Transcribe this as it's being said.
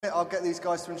I'll get these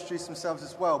guys to introduce themselves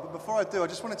as well, but before I do, I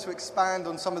just wanted to expand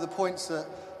on some of the points that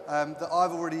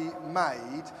I've already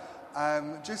made,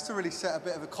 just to really set a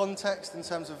bit of a context in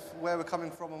terms of where we're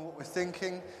coming from and what we're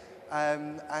thinking.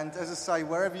 And as I say,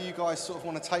 wherever you guys sort of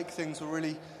want to take things, we're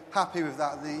really happy with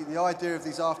that. The idea of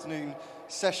these afternoon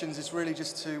sessions is really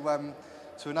just to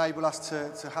enable us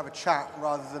to have a chat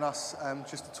rather than us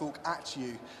just to talk at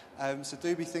you. So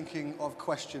do be thinking of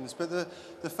questions. But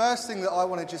the first thing that I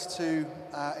wanted just to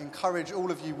encourage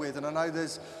all of you with, and I know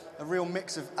there's a real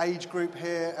mix of age group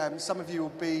here. Some of you will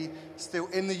be still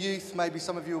in the youth, maybe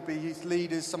some of you will be youth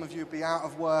leaders, some of you will be out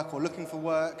of work or looking for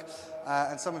work,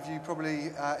 and some of you probably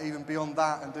even beyond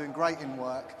that and doing great in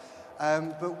work.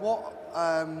 But what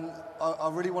I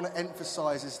really want to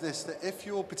emphasise is this, that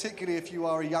particularly if you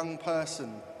are a young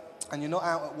person and you're not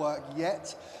out at work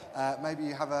yet, maybe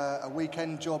you have a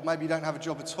weekend job, maybe you don't have a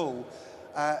job at all,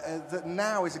 that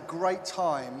now is a great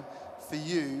time for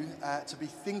you to be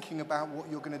thinking about what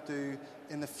you're going to do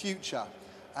in the future.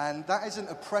 And that isn't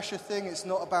a pressure thing. It's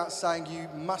not about saying you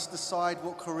must decide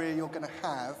what career you're going to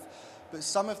have, but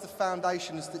some of the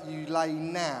foundations that you lay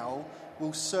now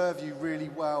will serve you really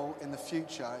well in the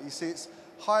future. You see, it's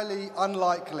highly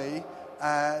unlikely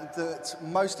that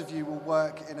most of you will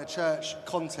work in a church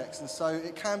context, and so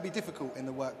it can be difficult in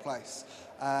the workplace.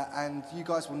 And you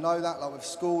guys will know that, like with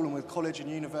school and with college and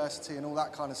university and all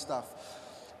that kind of stuff.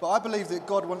 But I believe that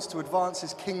God wants to advance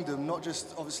his kingdom, not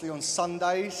just obviously on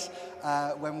Sundays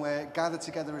when we're gathered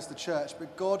together as the church,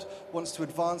 but God wants to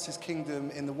advance his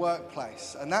kingdom in the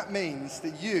workplace. And that means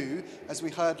that you, as we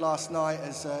heard last night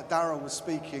as Darryl was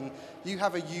speaking, you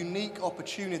have a unique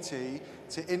opportunity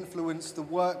to influence the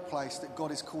workplace that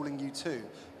God is calling you to.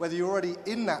 Whether you're already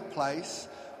in that place,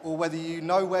 or whether you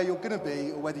know where you're going to be,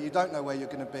 or whether you don't know where you're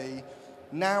going to be,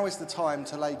 now is the time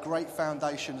to lay great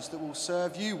foundations that will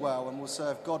serve you well and will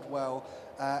serve God well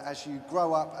as you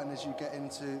grow up and as you get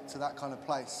into that kind of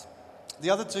place. The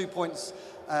other 2 points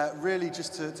really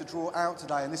just to draw out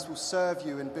today, and this will serve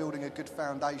you in building a good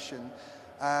foundation.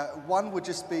 One would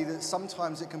just be that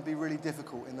sometimes it can be really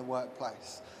difficult in the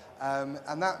workplace.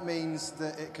 And that means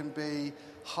that it can be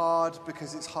hard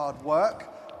because it's hard work.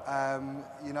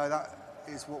 That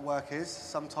is what work is.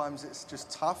 Sometimes it's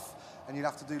just tough and you'll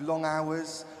have to do long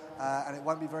hours and it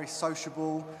won't be very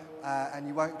sociable and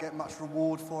you won't get much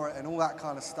reward for it and all that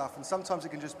kind of stuff. And sometimes it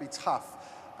can just be tough.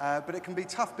 But it can be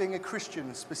tough being a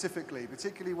Christian specifically,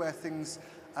 particularly where things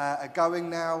are going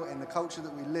now in the culture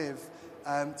that we live,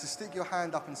 to stick your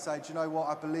hand up and say, do you know what,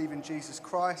 I believe in Jesus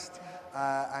Christ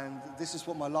and this is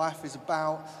what my life is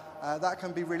about. That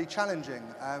can be really challenging,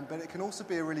 but it can also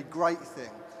be a really great thing.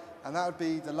 And that would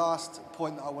be the last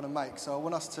point that I want to make. So I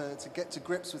want us to get to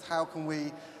grips with how can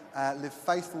we live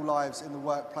faithful lives in the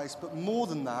workplace. But more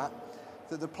than that,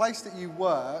 that the place that you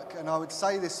work, and I would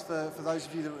say this for those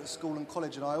of you that are at school and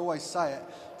college, and I always say it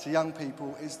to young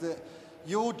people, is that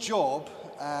your job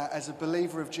as a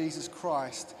believer of Jesus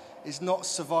Christ is not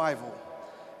survival.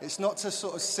 It's not to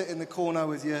sort of sit in the corner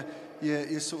with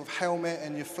your sort of helmet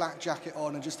and your flak jacket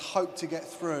on and just hope to get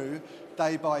through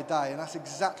day by day. And that's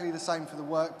exactly the same for the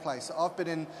workplace. I've been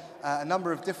in a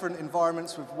number of different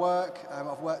environments with work.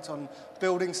 I've worked on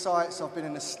building sites. I've been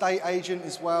an estate agent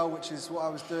as well, which is what I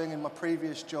was doing in my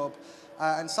previous job.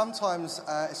 And sometimes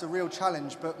it's a real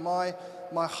challenge, but my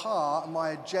heart,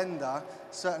 my agenda,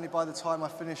 certainly by the time I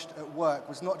finished at work,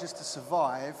 was not just to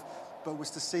survive, but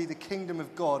was to see the kingdom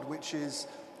of God, which is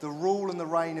the rule and the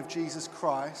reign of Jesus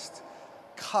Christ,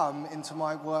 come into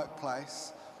my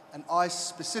workplace. And I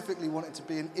specifically wanted to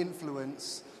be an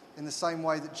influence in the same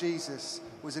way that Jesus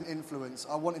was an influence.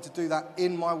 I wanted to do that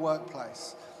in my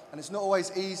workplace. And it's not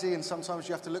always easy, and sometimes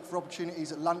you have to look for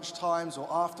opportunities at lunchtimes or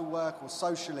after work or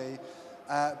socially.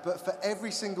 But for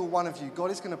every single one of you,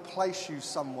 God is going to place you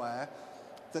somewhere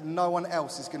that no one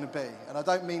else is going to be. And I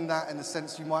don't mean that in the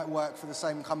sense you might work for the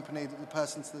same company that the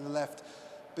person to the left,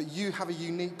 but you have a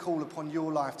unique call upon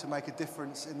your life to make a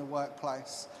difference in the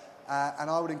workplace. And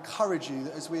I would encourage you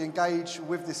that as we engage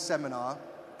with this seminar,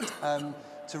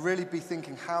 to really be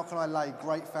thinking, how can I lay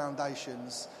great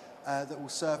foundations that will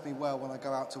serve me well when I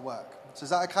go out to work? So is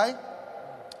that okay?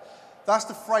 That's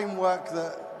the framework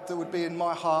that would be in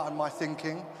my heart and my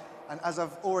thinking. And as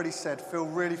I've already said, feel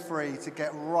really free to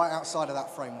get right outside of that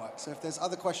framework. So if there's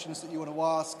other questions that you want to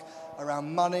ask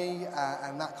around money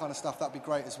and that kind of stuff, that'd be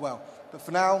great as well. But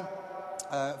for now,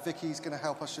 Vicky's going to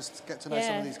help us just get to know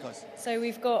some of these guys. So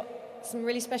we've got some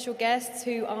really special guests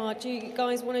who are... Do you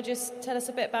guys want to just tell us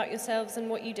a bit about yourselves and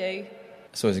what you do?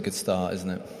 It's always a good start, isn't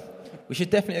it? We should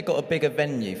definitely have got a bigger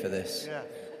venue for this. Yeah.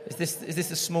 Is this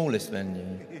the smallest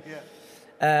venue? Yeah.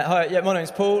 Hi, my name's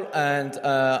Paul, and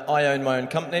I own my own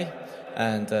company.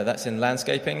 and that's in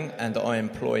landscaping, and I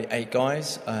employ 8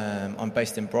 guys. I'm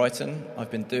based in Brighton.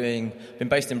 I've been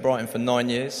based in Brighton for 9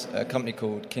 years, a company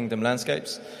called Kingdom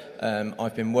Landscapes.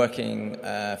 I've been working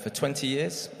for 20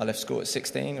 years. I left school at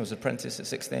 16, I was an apprentice at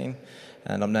 16,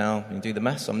 and I'm now, you can do the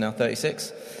maths, I'm now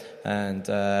 36, and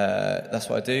that's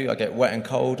what I do. I get wet and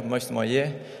cold most of my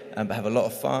year, but have a lot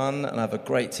of fun, and I have a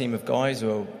great team of guys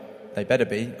who they better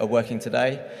be, are working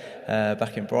today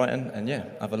back in Brighton, and yeah,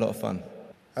 I have a lot of fun.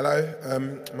 Hello,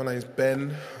 my name's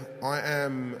Ben.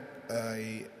 I'm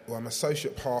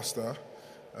associate pastor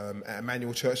at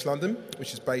Emmanuel Church London,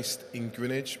 which is based in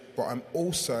Greenwich, but I'm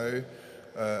also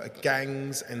a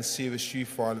gangs and serious youth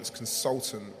violence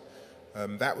consultant.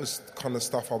 That was the kind of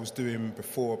stuff I was doing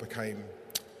before I became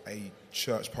a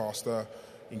church pastor,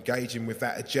 engaging with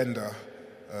that agenda,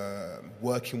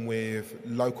 working with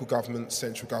local government,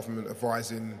 central government,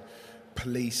 advising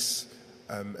police.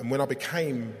 And when I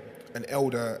became an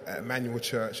elder at Emmanuel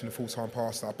Church and a full-time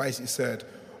pastor, I basically said,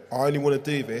 I only want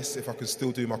to do this if I can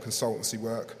still do my consultancy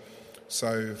work.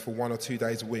 So for 1 or 2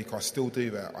 days a week, I still do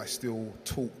that. I still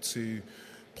talk to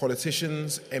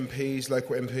politicians, MPs,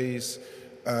 local MPs.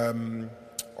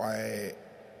 I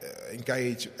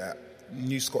engage at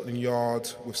New Scotland Yard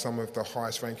with some of the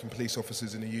highest-ranking police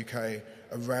officers in the UK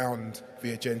around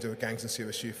the agenda of gangs and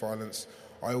serious youth violence.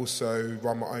 I also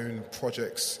run my own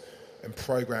projects and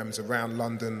programs around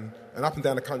London and up and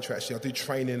down the country, actually. I do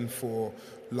training for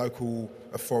local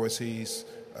authorities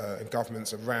and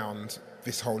governments around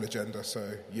this whole agenda.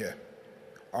 So, yeah.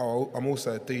 I'm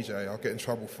also a DJ. I'll get in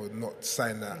trouble for not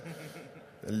saying that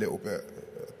a little bit.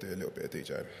 I'll do a little bit of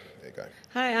DJing. There you go.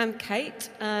 Hi, I'm Kate.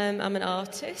 I'm an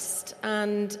artist,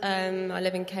 and I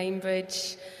live in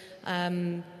Cambridge.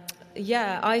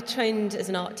 I trained as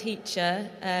an art teacher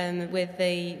with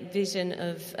the vision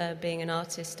of being an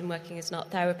artist and working as an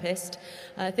art therapist.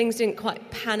 Things didn't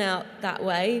quite pan out that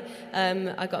way.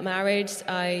 I got married,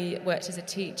 I worked as a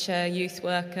teacher, youth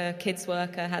worker, kids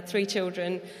worker, had 3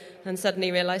 children, and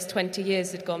suddenly realised 20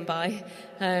 years had gone by.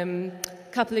 A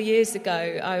couple of years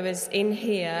ago, I was in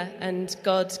here and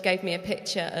God gave me a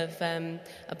picture of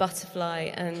a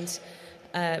butterfly and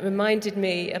reminded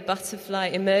me a butterfly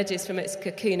emerges from its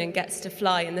cocoon and gets to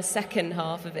fly in the second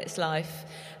half of its life,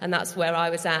 and that's where I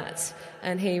was at.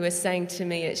 And he was saying to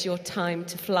me, it's your time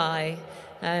to fly.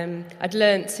 I'd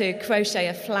learned to crochet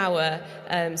a flower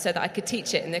so that I could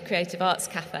teach it in the Creative Arts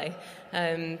Cafe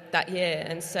that year,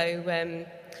 and so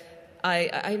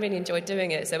I really enjoyed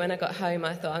doing it. So when I got home,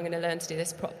 I thought I'm going to learn to do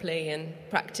this properly, and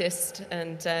practiced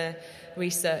and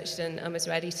researched, and I was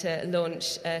ready to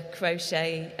launch a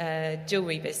crochet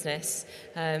jewellery business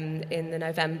in the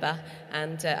November,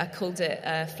 and I called it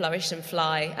Flourish and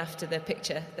Fly after the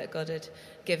picture that God had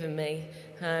given me.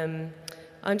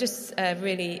 I'm just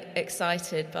really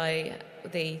excited by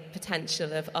the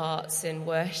potential of arts in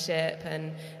worship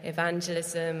and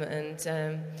evangelism,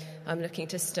 and I'm looking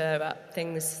to stir up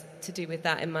things to do with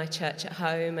that in my church at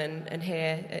home and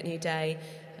here at Newday.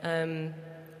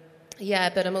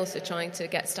 But I'm also trying to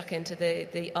get stuck into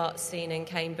the art scene in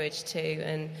Cambridge too,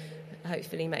 and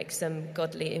hopefully make some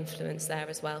godly influence there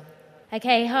as well.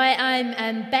 Okay, hi,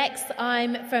 I'm Bex.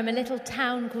 I'm from a little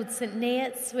town called St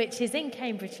Neots, which is in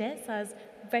Cambridgeshire, so I was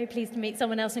very pleased to meet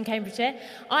someone else in Cambridgeshire.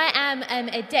 I am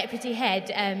a deputy head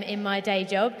in my day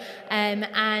job, and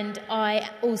I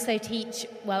also teach,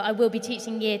 I will be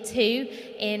teaching year 2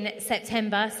 in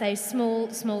September, so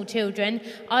small children.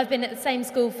 I've been at the same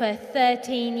school for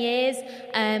 13 years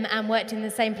and worked in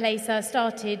the same place. I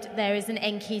started there as an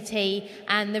NQT,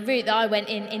 and the route that I went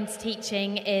into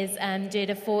teaching is did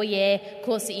a 4-year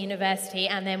course at university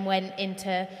and then went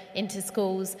into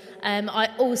schools. I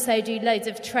also do loads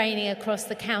of training across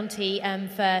the county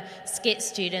for skit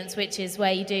students, which is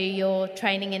where you do your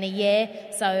training in a year,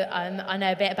 so I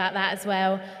know a bit about that as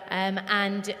well.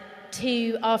 And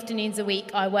 2 afternoons a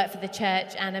week I work for the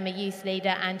church, and I'm a youth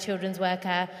leader and children's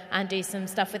worker, and do some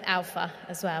stuff with Alpha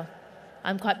as well.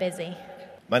 I'm quite busy.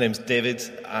 My name's David.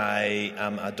 I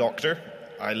am a doctor.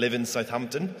 I live in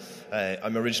Southampton.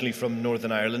 I'm originally from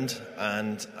Northern Ireland,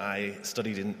 and I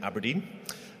studied in Aberdeen.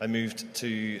 I moved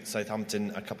to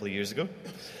Southampton a couple of years ago.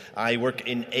 I work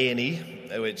in A&E,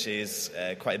 which is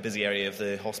quite a busy area of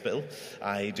the hospital.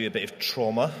 I do a bit of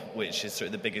trauma, which is sort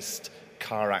of the biggest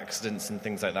car accidents and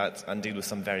things like that, and deal with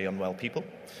some very unwell people.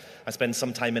 I spend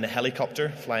some time in a helicopter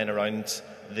flying around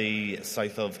the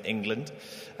south of England,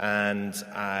 and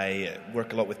I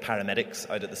work a lot with paramedics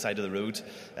out at the side of the road,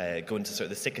 going to sort of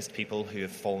the sickest people who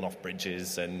have fallen off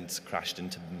bridges and crashed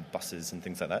into buses and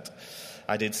things like that.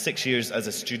 I did 6 years as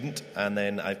a student, and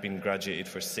then I've been graduated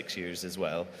for 6 years as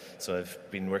well, so I've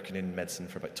been working in medicine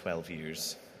for about 12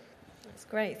 years. That's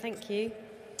great, thank you.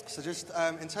 So just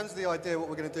in terms of the idea, what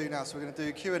we're going to do now, so we're going to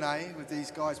do Q&A with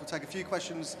these guys. We'll take a few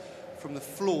questions from the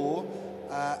floor,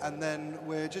 and then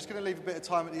we're just going to leave a bit of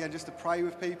time at the end just to pray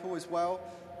with people as well.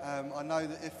 I know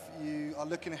that if you are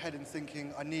looking ahead and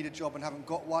thinking, I need a job and haven't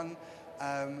got one,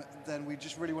 then we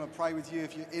just really want to pray with you.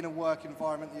 If you're in a work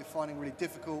environment that you're finding really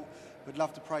difficult, we'd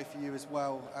love to pray for you as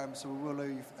well. So we will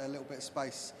leave a little bit of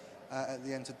space at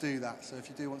the end to do that. So if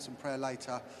you do want some prayer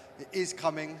later, it is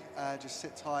coming. Just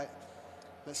sit tight.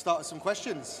 Let's start with some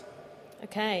questions.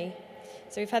 Okay,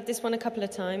 so we've had this one a couple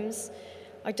of times.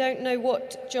 I don't know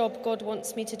what job God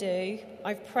wants me to do.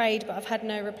 I've prayed, but I've had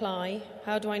no reply.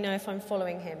 How do I know if I'm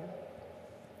following him?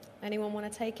 Anyone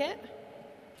want to take it?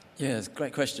 Yeah, it's a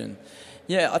great question.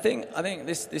 Yeah, I think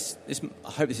this.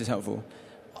 I hope this is helpful.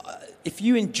 If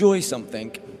you enjoy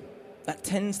something, that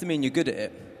tends to mean you're good at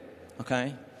it.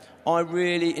 Okay, I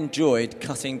really enjoyed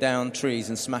cutting down trees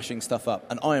and smashing stuff up,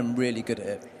 and I am really good at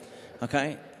it.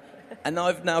 Okay, and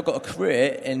I've now got a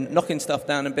career in knocking stuff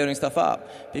down and building stuff up.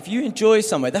 But if you enjoy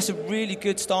somewhere, that's a really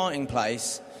good starting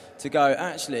place to go.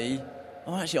 Actually,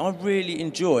 I really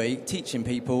enjoy teaching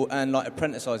people and like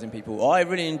apprenticing people. I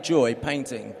really enjoy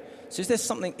painting. So is there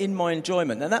something in my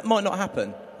enjoyment? And that might not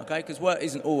happen, okay, because work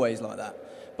isn't always like that.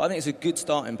 But I think it's a good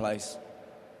starting place.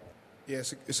 Yeah,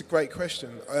 it's a great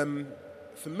question.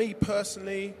 For me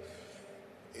personally,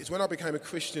 it's when I became a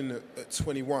Christian at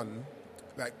 21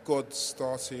 that God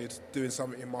started doing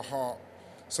something in my heart.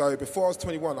 So before I was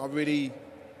 21, I really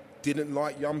didn't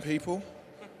like young people.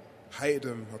 Hated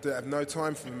them. I didn't have no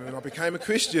time for them. And I became a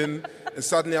Christian, and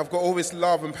suddenly I've got all this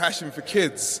love and passion for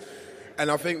kids.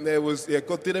 And I think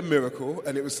God did a miracle,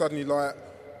 and it was suddenly like,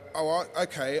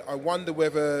 okay, I wonder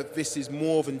whether this is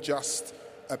more than just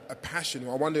a passion.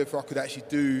 I wonder if I could actually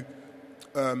do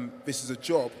this as a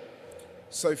job.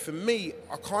 So for me,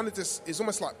 I kind of it's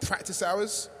almost like practice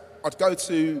hours. I'd go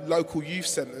to local youth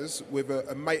centres with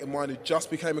a mate of mine who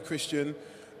just became a Christian,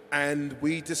 and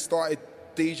we just started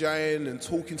DJing and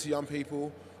talking to young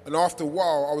people. And after a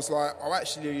while, I was like,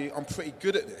 I'm pretty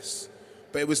good at this.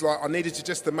 But it was like I needed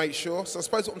to make sure. So I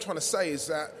suppose what I'm trying to say is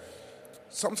that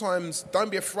sometimes don't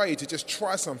be afraid to just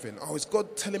try something. Oh, is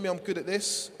God telling me I'm good at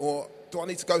this? Or do I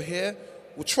need to go here?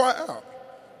 Well, try it out.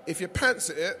 If you're pants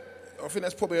at it, I think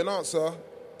that's probably an answer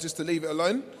just to leave it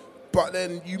alone. But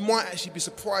then you might actually be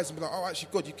surprised and be like, actually,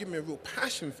 God, you give me a real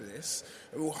passion for this,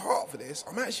 a real heart for this.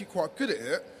 I'm actually quite good at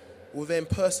it. Well, then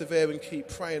persevere and keep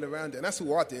praying around it. And that's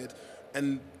all I did.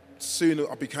 And soon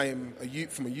I became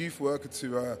from a youth worker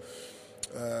to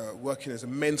working as a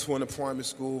mentor in a primary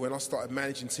school. And I started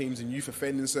managing teams in youth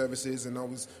offending services. And I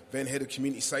was then head of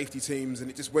community safety teams. And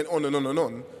it just went on and on and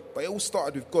on. But it all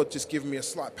started with God just giving me a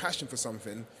slight passion for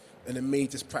something. And then me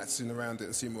just practicing around it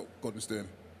and seeing what God was doing.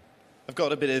 I've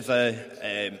got a bit of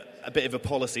a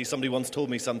policy. Somebody once told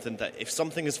me something that if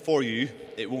something is for you,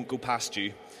 it won't go past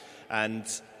you. And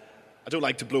I don't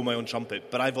like to blow my own trumpet,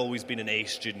 but I've always been an A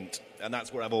student, and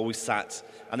that's where I've always sat.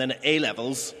 And then at A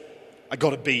levels, I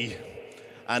got a B,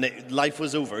 and life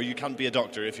was over. You can't be a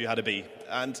doctor if you had a B.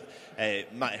 And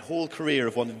my whole career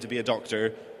of wanting to be a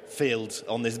doctor failed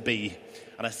on this B,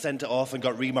 and I sent it off and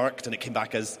got remarked, and it came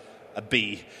back as a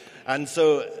B. And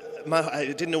so I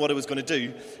didn't know what I was going to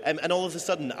do. And all of a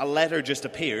sudden, a letter just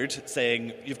appeared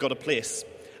saying, you've got a place.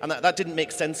 And that didn't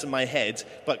make sense in my head,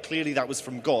 but clearly that was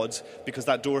from God, because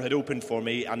that door had opened for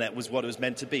me, and that was what it was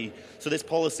meant to be. So this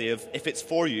policy of, if it's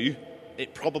for you,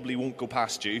 it probably won't go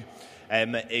past you,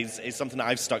 is something that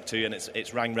I've stuck to, and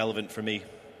it's rang relevant for me.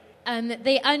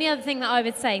 The only other thing that I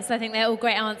would say, because I think they're all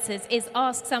great answers, is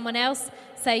ask someone else.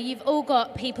 So you've all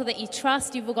got people that you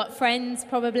trust, you've all got friends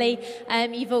probably,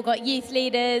 you've all got youth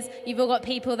leaders, you've all got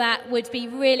people that would be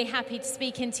really happy to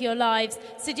speak into your lives.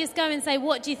 So just go and say,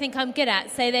 what do you think I'm good at?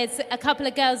 So there's a couple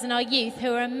of girls in our youth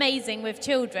who are amazing with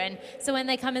children. So when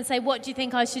they come and say, what do you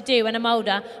think I should do when I'm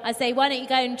older? I say, why don't you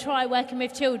go and try working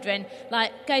with children?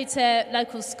 Like go to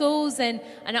local schools and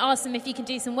ask them if you can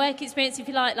do some work experience, if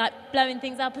you like blowing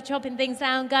things up or chopping things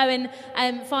down. Go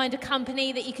and find a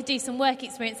company that you could do some work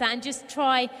experience at, and just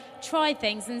try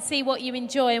things and see what you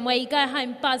enjoy, and where you go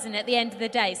home buzzing at the end of the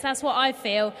day. So that's what I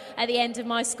feel at the end of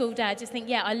my school day. I just think,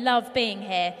 I love being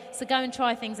here. So go and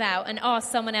try things out and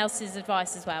ask someone else's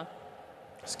advice as well.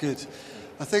 That's good.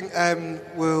 I think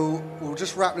we'll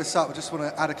just wrap this up. I just want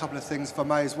to add a couple of things if I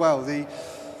may as well.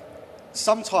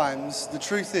 Sometimes the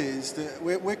truth is that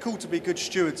we're called to be good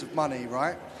stewards of money,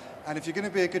 right? And if you're going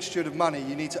to be a good steward of money,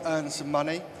 you need to earn some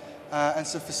money. And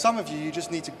so for some of you, you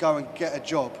just need to go and get a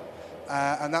job.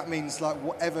 and that means like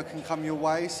whatever can come your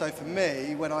way. So for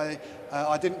me, when I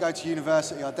didn't go to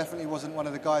university, I definitely wasn't one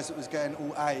of the guys that was getting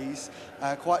all A's.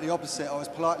 Quite the opposite. I was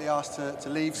politely asked to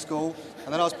leave school,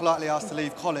 and then I was politely asked to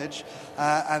leave college,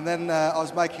 and then I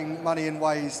was making money in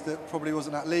ways that probably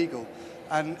wasn't that legal.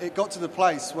 And it got to the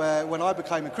place where when I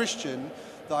became a Christian,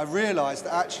 that I realised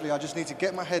that actually I just need to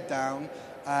get my head down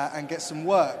and get some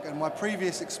work. And my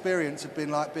previous experience had been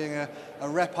like being a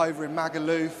rep over in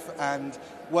Magaluf and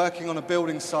working on a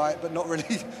building site but not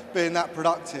really being that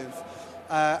productive.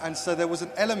 And so there was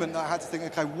an element that I had to think,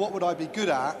 okay, what would I be good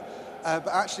at? But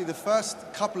actually the first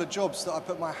couple of jobs that I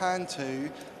put my hand to,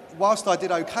 whilst I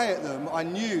did okay at them, I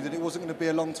knew that it wasn't going to be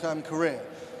a long-term career.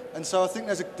 And so I think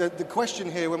there's the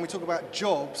question here when we talk about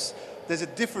jobs, there's a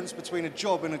difference between a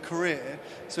job and a career.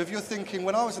 So if you're thinking,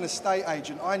 when I was an estate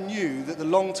agent, I knew that the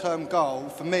long-term goal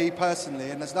for me personally,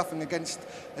 and there's nothing against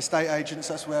estate agents,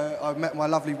 that's where I met my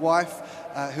lovely wife,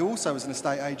 who also was an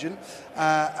estate agent,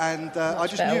 and I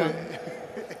just knew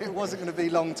it wasn't going to be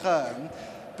long-term,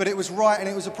 but it was right and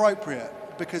it was appropriate,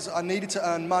 because I needed to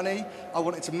earn money, I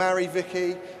wanted to marry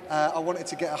Vicky, I wanted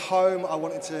to get a home, I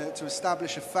wanted to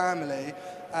establish a family.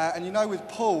 And you know, with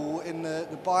Paul in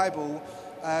the Bible,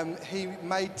 he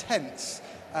made tents.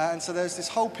 And so there's this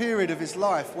whole period of his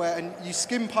life where, and you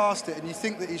skim past it and you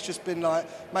think that he's just been like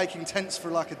making tents for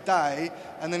like a day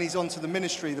and then he's on to the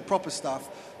ministry, the proper stuff.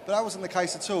 But that wasn't the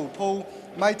case at all. Paul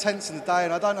made tents in the day,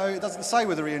 and I don't know, it doesn't say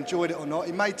whether he enjoyed it or not.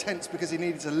 He made tents because he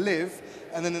needed to live,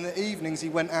 and then in the evenings he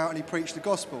went out and he preached the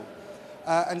gospel.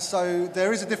 And so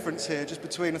there is a difference here just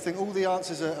between, I think all the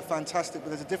answers are fantastic, but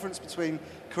there's a difference between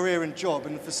career and job.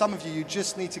 And for some of you, you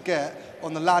just need to get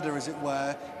on the ladder, as it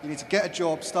were. You need to get a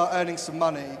job, start earning some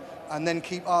money, and then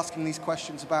keep asking these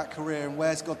questions about career and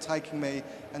where's God taking me,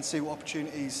 and see what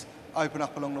opportunities open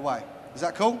up along the way. Is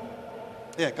that cool?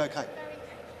 Yeah, go Kate.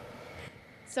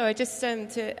 Sorry, just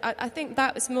I think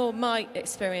that was more my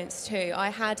experience too. I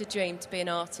had a dream to be an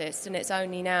artist, and it's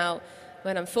only now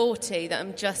when I'm 40 that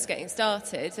I'm just getting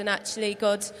started. And actually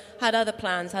God had other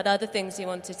plans, had other things he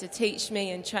wanted to teach me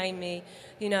and train me.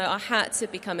 You know, I had to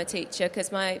become a teacher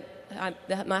because my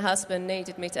husband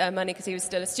needed me to earn money because he was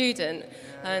still a student.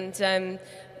 And,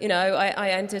 you know, I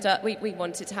ended up, we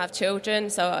wanted to have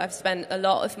children, so I've spent a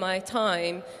lot of my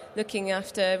time looking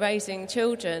after raising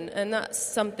children, and that's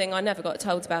something I never got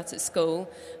told about at school.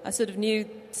 I sort of knew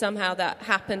somehow that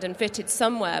happened and fitted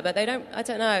somewhere, but I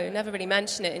don't know, never really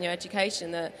mention it in your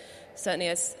education, that certainly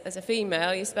as a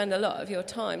female, you spend a lot of your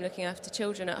time looking after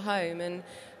children at home,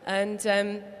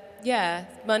 and yeah,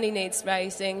 money needs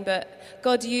raising, but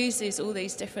God uses all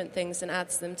these different things and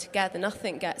adds them together.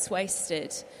 Nothing gets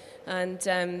wasted.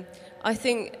 And I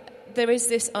think there is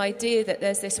this idea that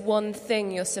there's this one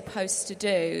thing you're supposed to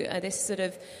do, this sort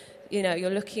of, you know,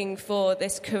 you're looking for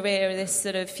this career, this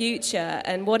sort of future,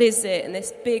 and what is it? And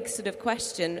this big sort of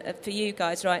question for you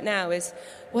guys right now is,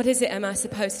 what is it am I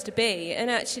supposed to be? And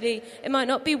actually, it might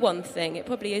not be one thing. It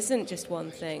probably isn't just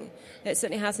one thing. It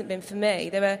certainly hasn't been for me.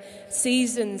 There are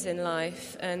seasons in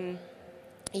life, and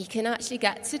you can actually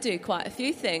get to do quite a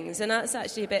few things, and that's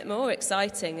actually a bit more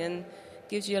exciting and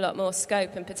gives you a lot more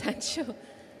scope and potential.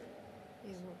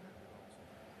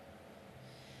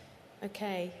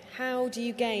 Okay, how do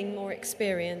you gain more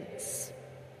experience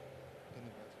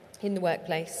in the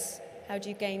workplace? How do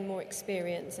you gain more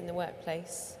experience in the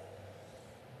workplace?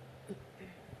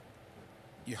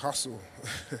 You hustle.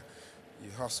 You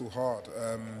hustle hard.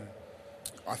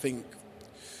 I think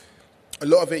a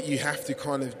lot of it you have to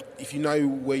kind of, if you know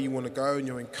where you want to go and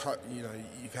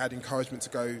you've had encouragement to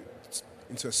go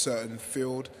into a certain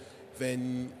field,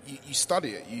 then you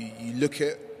study it. You look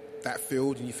at that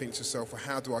field and you think to yourself, well,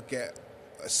 how do I get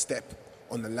a step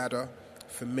on the ladder?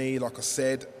 For me, like I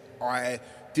said, I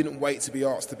didn't wait to be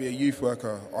asked to be a youth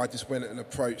worker. I just went and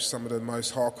approached some of the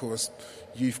most hardcore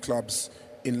youth clubs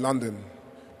in London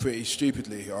pretty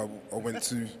stupidly. I went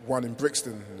to one in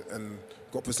Brixton and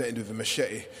got presented with a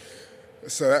machete.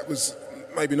 So that was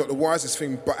maybe not the wisest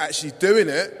thing, but actually doing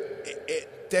it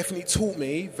definitely taught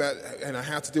me that, you know,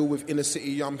 how to deal with inner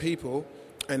city young people.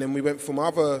 And then we went from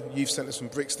other youth centres, from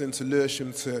Brixton to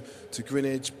Lewisham to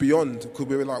Greenwich, beyond, because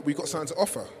we were like, we've got something to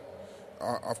offer.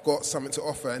 I've got something to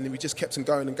offer. And then we just kept on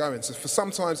going and going. So for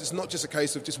sometimes it's not just a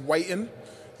case of just waiting,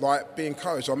 like be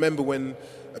encouraged. I remember when,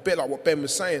 a bit like what Ben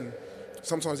was saying,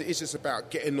 sometimes it is just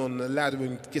about getting on the ladder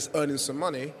and just earning some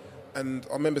money. And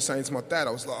I remember saying to my dad,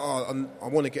 I was like, I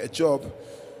want to get a job.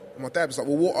 And my dad was like,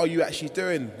 well, what are you actually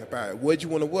doing about it? Where do you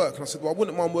want to work? And I said, well, I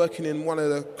wouldn't mind working in one of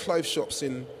the clothes shops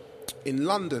in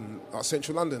London, like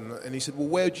central London. And he said, well,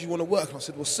 where do you want to work? And I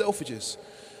said, well, Selfridges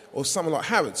or something like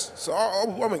Harrods. So I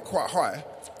went quite high.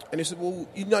 And he said, well,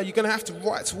 you know, you're going to have to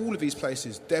write to all of these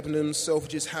places, Debenhams,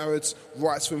 Selfridges, Harrods,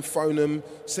 write to them, phone them,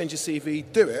 send your CV,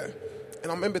 do it.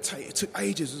 And I remember it took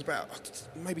ages. It was about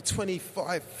maybe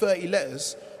 25, 30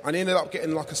 letters. And I ended up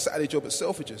getting like a Saturday job at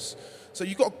Selfridges. So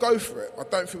you've got to go for it. I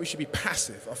don't think we should be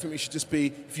passive. I think we should just be,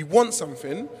 if you want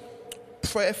something,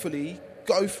 prayerfully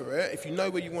go for it. If you know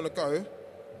where you want to go,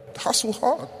 hustle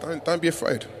hard. Don't be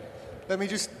afraid. Let me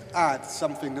just add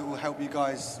something that will help you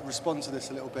guys respond to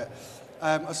this a little bit.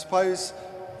 I suppose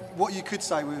what you could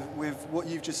say with what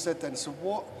you've just said then, so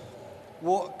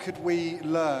what could we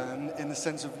learn in the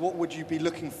sense of what would you be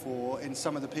looking for in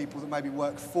some of the people that maybe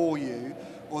work for you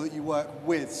or that you work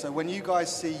with? So when you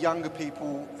guys see younger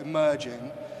people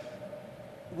emerging,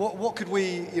 what could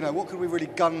we really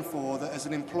gun for that as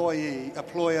an employer,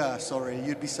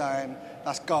 you'd be saying,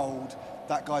 that's gold,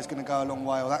 that guy's going to go a long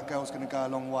way or that girl's going to go a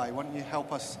long way? Why don't you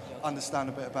help us understand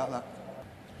a bit about that?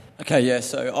 Okay, yeah,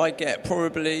 so I get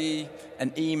probably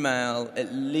an email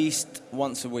at least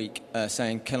once a week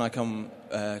saying, can I come,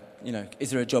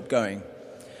 is there a job going?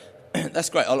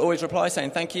 That's great. I'll always reply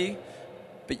saying thank you.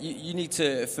 But you need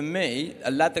to, for me,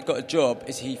 a lad that got a job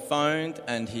is he phoned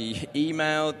and he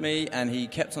emailed me and he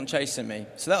kept on chasing me.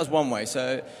 So that was one way.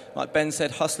 So like Ben said,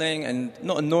 hustling and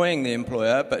not annoying the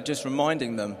employer, but just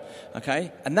reminding them,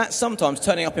 okay? And that's sometimes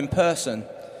turning up in person.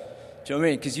 Do you know what I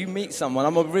mean? Because you meet someone.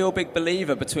 I'm a real big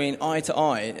believer between eye to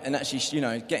eye and actually,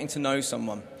 getting to know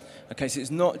someone. Okay, so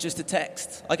it's not just a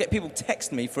text. I get people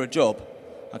text me for a job.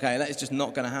 Okay, that is just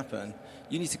not going to happen.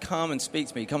 You need to come and speak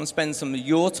to me. Come and spend some of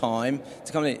your time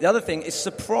to come in. The other thing is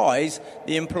surprise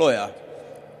the employer.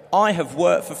 I have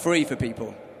worked for free for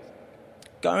people.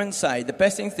 Go and say, the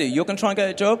best thing to do, you're going to try and get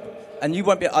a job, and you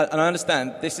won't be, and I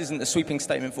understand this isn't a sweeping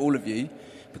statement for all of you,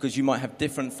 because you might have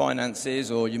different finances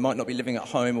or you might not be living at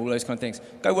home, all those kind of things.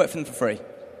 Go work for them for free.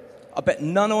 I bet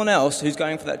no one else who's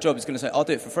going for that job is going to say, I'll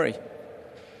do it for free.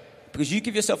 Because you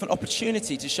give yourself an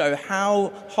opportunity to show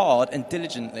how hard and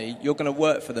diligently you're going to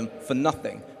work for them for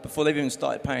nothing before they've even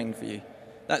started paying for you.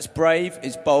 That's brave,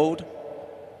 it's bold,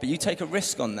 but you take a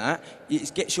risk on that,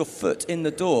 it gets your foot in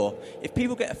the door. If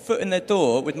people get a foot in their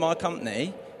door with my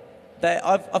company,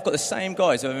 I've got the same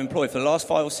guys who I've employed for the last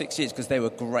 5 or 6 years because they were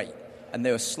great. And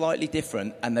they were slightly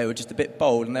different, and they were just a bit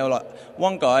bold. And they were like,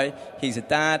 one guy, he's a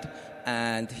dad,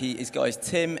 and his guy's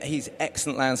Tim. He's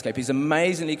excellent landscape. He's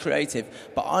amazingly creative.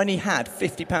 But I only had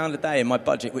 £50 a day in my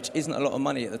budget, which isn't a lot of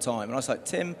money at the time. And I was like,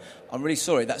 Tim, I'm really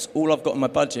sorry. That's all I've got in my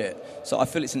budget. So I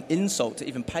feel it's an insult to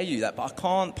even pay you that, but I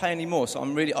can't pay any more. So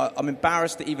I'm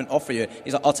embarrassed to even offer you.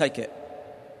 He's like, I'll take it.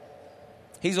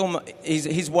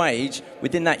 His wage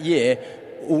within that year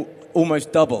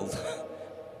almost doubled.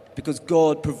 Because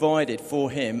God provided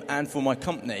for him and for my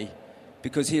company,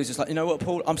 because he was just like, you know what,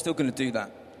 Paul, I'm still going to do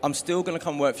that. I'm still going to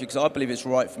come work for you because I believe it's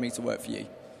right for me to work for you.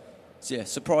 So yeah,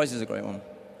 surprise is a great one.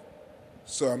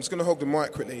 So I'm just going to hold the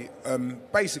mic quickly.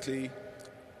 Basically,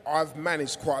 I've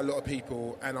managed quite a lot of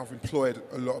people and I've employed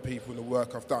a lot of people in the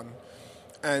work I've done.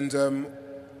 And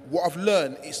what I've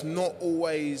learned, it's not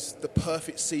always the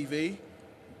perfect CV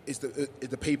is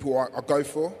the people I go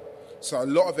for. So a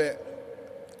lot of it,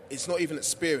 it's not even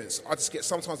experience. I just get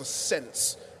sometimes a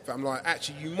sense that I'm like,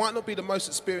 actually, you might not be the most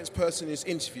experienced person in this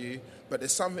interview, but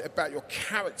there's something about your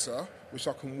character which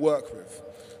I can work with.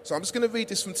 So I'm just going to read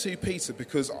this from 2 Peter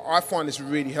because I find this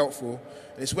really helpful.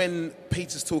 And it's when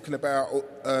Peter's talking about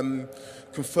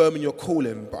confirming your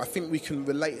calling, but I think we can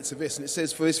relate it to this. And it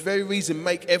says, for this very reason,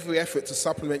 make every effort to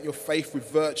supplement your faith with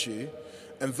virtue,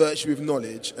 and virtue with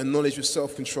knowledge, and knowledge with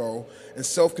self-control, and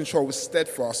self-control with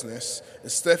steadfastness,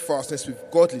 and steadfastness with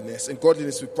godliness, and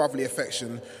godliness with brotherly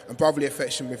affection, and brotherly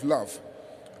affection with love.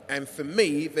 And for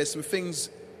me, there's some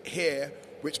things here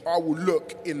which I will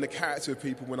look in the character of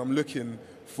people when I'm looking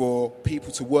for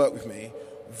people to work with me.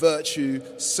 Virtue,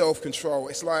 self-control.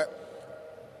 It's like,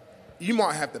 you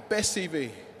might have the best CV,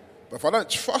 but if I don't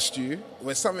trust you, or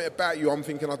there's something about you I'm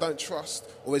thinking I don't trust,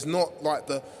 or it's not like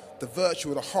the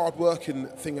virtue or the hard-working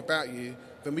thing about you,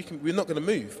 then we're not going to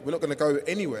move. We're not going to go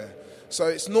anywhere. So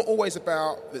it's not always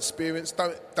about the experience.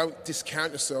 Don't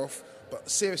discount yourself. But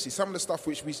seriously, some of the stuff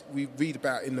which we read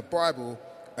about in the Bible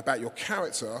about your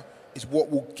character is what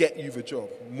will get you the job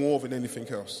more than anything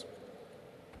else.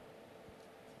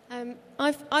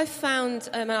 I've found,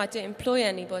 and I don't employ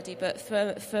anybody, but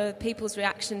for people's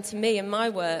reaction to me and my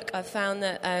work, I've found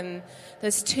that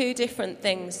there's 2 different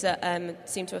things that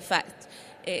seem to affect.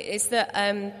 It's that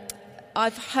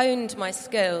I've honed my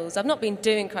skills. I've not been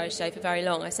doing crochet for very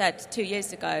long. I said 2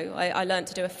 years ago I learned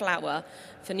to do a flower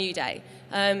for Newday.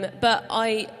 But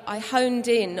I honed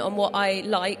in on what I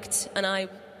liked, and I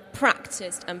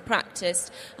practiced,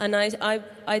 and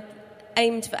I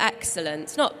aimed for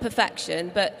excellence, not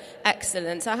perfection, but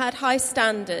excellence. I had high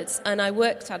standards and I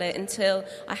worked at it until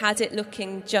I had it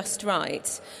looking just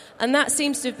right. And that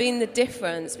seems to have been the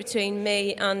difference between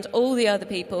me and all the other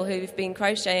people who've been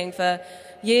crocheting for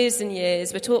years and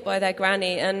years, were taught by their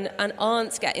granny and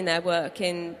aren't getting their work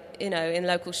in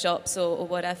local shops or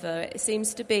whatever. It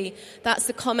seems to be, that's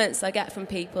the comments I get from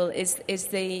people, is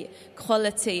the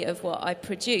quality of what I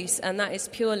produce, and that is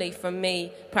purely from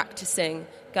me practicing,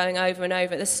 going over and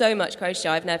over. There's so much crochet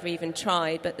I've never even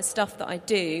tried, but the stuff that I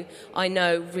do, I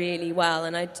know really well,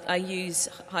 and I use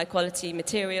high quality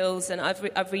materials, and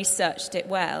I've researched it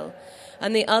well.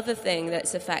 And the other thing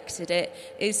that's affected it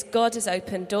is God has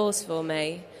opened doors for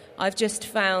me. I've just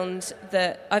found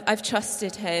that I've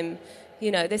trusted him.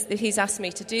 He's asked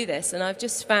me to do this, and I've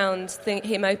just found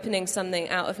him opening something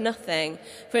out of nothing.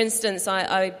 For instance,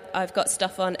 I've got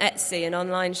stuff on Etsy, an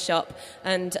online shop,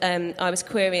 and I was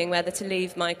querying whether to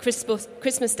leave my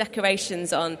Christmas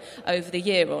decorations on over the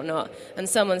year or not. And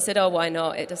someone said, oh, why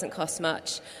not? It doesn't cost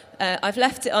much. I've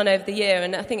left it on over the year,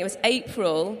 and I think it was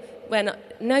April, when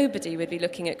nobody would be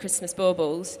looking at Christmas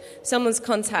baubles. Someone's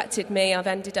contacted me. I've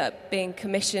ended up being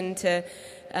commissioned to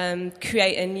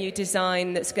create a new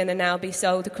design that's going to now be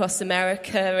sold across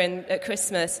America at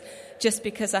Christmas, just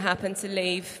because I happened to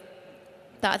leave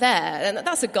that there. And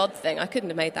that's a God thing. I couldn't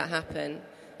have made that happen.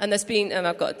 And there's been,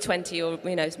 I've got 20 or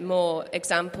more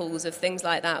examples of things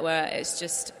like that where it's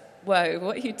just, whoa,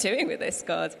 what are you doing with this,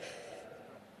 God?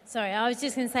 Sorry, I was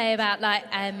just going to say about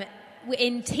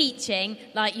in teaching,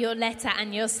 your letter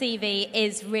and your CV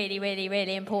is really, really,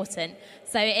 really important.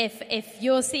 So if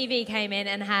your CV came in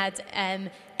and had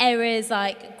errors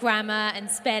like grammar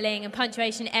and spelling and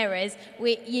punctuation errors,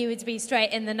 you would be straight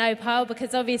in the no pile,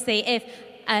 because obviously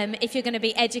if you're going to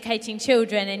be educating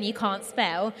children and you can't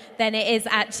spell, then it is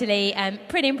actually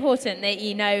pretty important that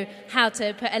you know how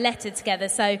to put a letter together.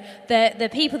 So the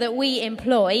people that we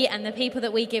employ and the people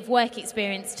that we give work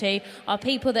experience to are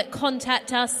people that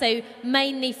contact us, so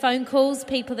mainly phone calls,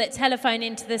 people that telephone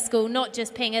into the school, not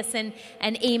just ping us an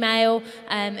email,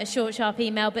 a short, sharp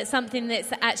email, but something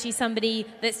that's actually somebody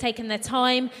that's taken the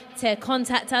time to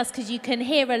contact us, because you can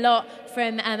hear a lot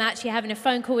from actually having a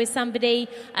phone call with somebody.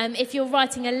 If you're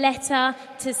writing a letter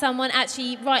to someone,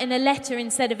 actually writing a letter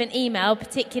instead of an email,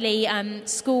 particularly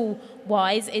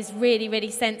school-wise, is really, really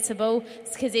sensible,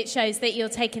 because it shows that you're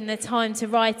taking the time to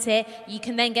write it. You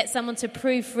can then get someone to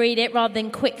proofread it rather than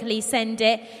quickly send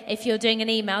it if you're doing an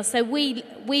email. So we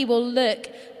will look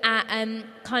at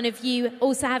kind of you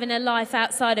also having a life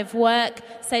outside of work.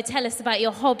 So tell us about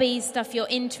your hobbies, stuff you're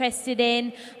interested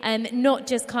in, not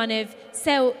just kind of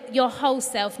sell your whole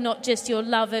self, not just your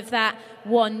love of that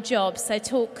one job. So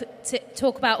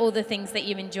talk about all the things that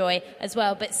you enjoy as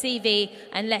well. But CV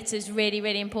and letters, really,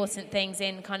 really important things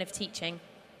in kind of teaching.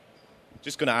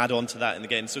 Just going to add on to that, and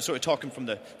again, so sort of talking from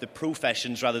the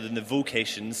professions rather than the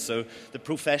vocations. So the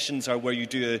professions are where you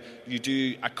do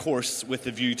a course with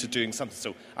a view to doing something.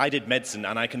 So I did medicine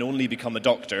and I can only become a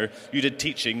doctor. You did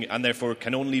teaching and therefore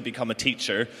can only become a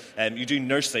teacher. You do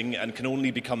nursing and can only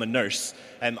become a nurse.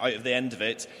 Out of the end of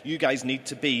it, you guys need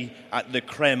to be at the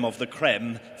creme of the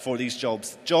creme for these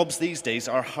jobs. Jobs these days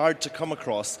are hard to come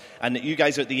across, and you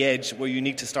guys are at the edge where you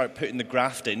need to start putting the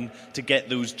graft in to get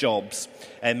those jobs.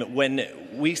 When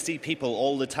we see people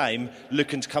all the time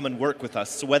looking to come and work with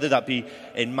us, so whether that be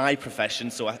in my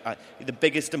profession, so the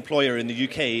biggest employer in the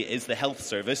UK is the health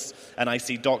service, and I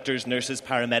see doctors, nurses,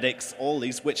 paramedics, all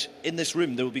these, which in this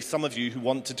room there will be some of you who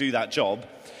want to do that job.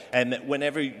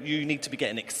 Whenever you need to be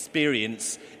getting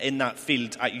experience in that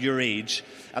field at your age,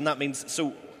 and that means,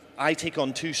 so I take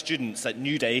on 2 students at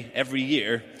Newday every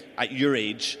year at your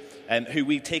age, who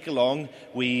we take along.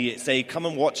 We say, come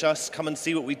and watch us, come and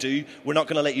see what we do. We're not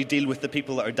going to let you deal with the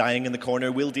people that are dying in the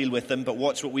corner. We'll deal with them, but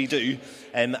watch what we do.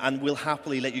 And we'll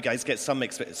happily let you guys get some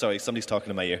experience. Sorry, somebody's talking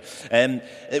in my ear.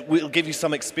 We'll give you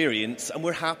some experience, and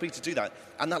we're happy to do that.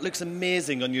 And that looks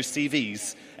amazing on your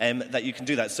CVs, that you can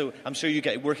do that. So I'm sure you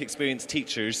get work experience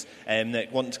teachers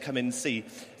that want to come in and see.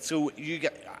 So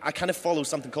I kind of follow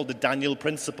something called the Daniel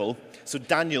principle. So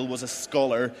Daniel was a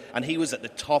scholar, and he was at the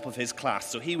top of his class.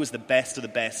 So he was the best of the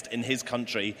best in his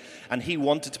country, and he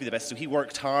wanted to be the best. So he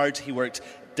worked hard, he worked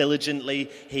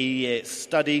diligently, he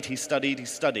studied,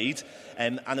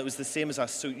 and it was the same as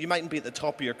us. So you mightn't be at the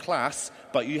top of your class,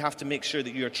 but you have to make sure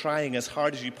that you're trying as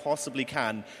hard as you possibly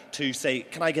can to say,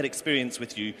 can I get experience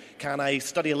with you? Can I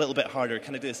study a little bit harder?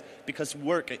 Can I do this? Because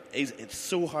it's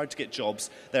so hard to get jobs.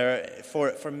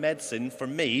 For medicine, for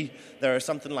me, there are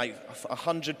something like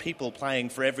 100 people applying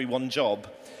for every one job.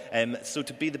 So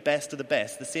to be the best of the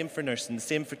best, the same for nursing, the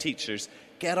same for teachers,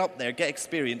 get up there, get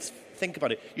experience. Think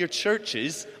about it. Your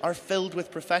churches are filled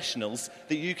with professionals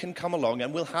that you can come along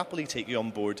and will happily take you on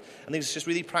board. And these are just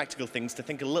really practical things to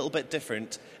think a little bit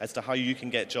different as to how you can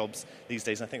get jobs these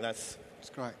days. And I think that's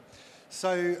great.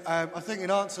 So I think in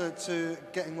answer to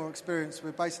getting more experience,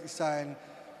 we're basically saying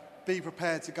be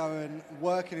prepared to go and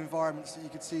work in environments that you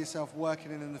could see yourself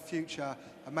working in the future,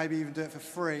 and maybe even do it for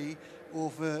free,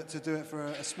 or to do it for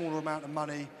a smaller amount of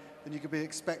money than you could be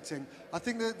expecting. I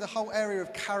think that the whole area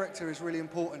of character is really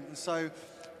important, and so I'm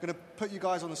going to put you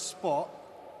guys on the spot.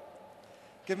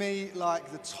 Give me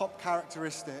like the top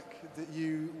characteristic that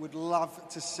you would love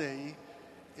to see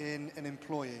in an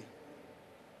employee.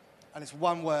 And it's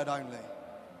one word only.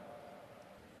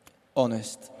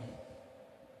 Honest.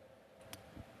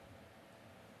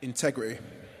 Integrity.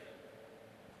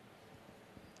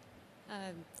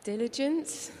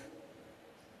 Diligence.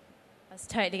 I was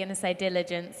totally going to say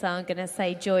diligent, so I'm going to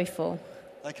say joyful.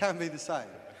 They can be the same.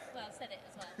 Well, I've said it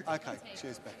as well. Okay,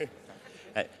 cheers, Ben.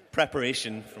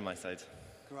 preparation from my side.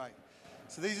 Great.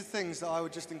 So these are things that I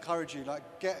would just encourage you, like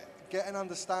get an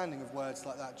understanding of words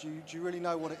like that. Do you really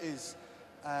know what it is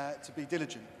to be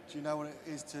diligent? Do you know what it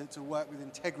is to work with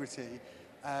integrity?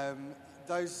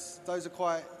 Those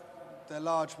are they're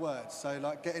large words. So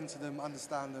like get into them,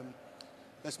 understand them.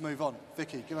 Let's move on.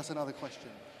 Vicky, give us another question.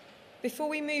 Before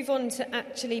we move on to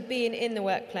actually being in the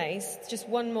workplace, just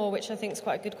one more, which I think is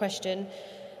quite a good question.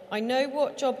 I know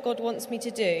what job God wants me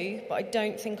to do, but I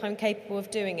don't think I'm capable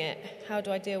of doing it. How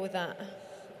do I deal with that?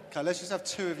 Okay, let's just have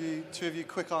two of you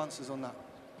quick answers on that.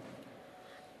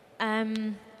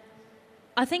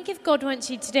 I think if God wants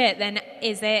you to do it, then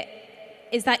is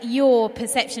that your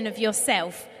perception of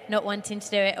yourself not wanting to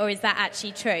do it, or is that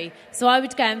actually true? So I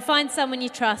would go and find someone you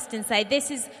trust and say, this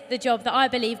is the job that I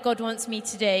believe God wants me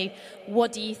to do.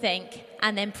 What do you think?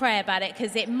 And then pray about it,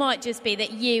 because it might just be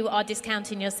that you are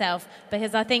discounting yourself,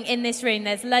 because I think in this room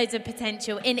there's loads of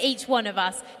potential. In each one of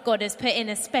us, God has put in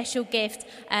a special gift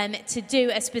to do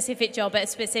a specific job at a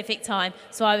specific time.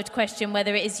 So I would question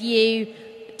whether it is you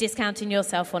discounting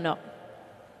yourself or not.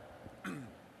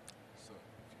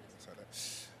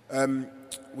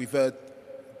 We've heard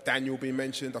Daniel being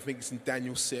mentioned. I think it's in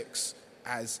Daniel 6,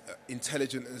 as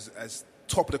intelligent as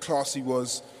top of the class he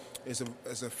was.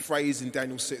 There's a phrase in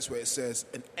Daniel 6 where it says,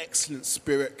 an excellent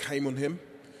spirit came on him.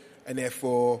 And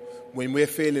therefore, when we're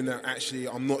feeling that actually,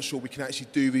 I'm not sure we can actually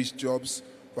do these jobs,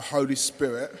 the Holy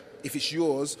Spirit, if it's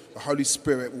yours, the Holy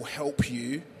Spirit will help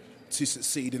you to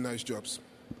succeed in those jobs.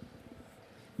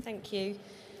 Thank you.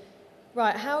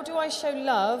 Right, how do I show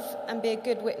love and be a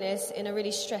good witness in a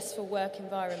really stressful work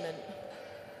environment?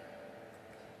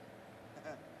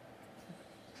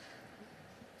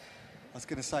 I was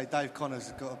going to say Dave Connors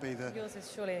has got to be the... Yours is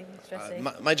surely stressing.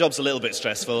 My job's a little bit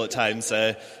stressful at times.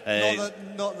 Not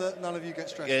that none of you get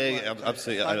stressed. Yeah,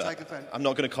 absolutely. Don't take offence. I'm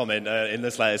not going to comment in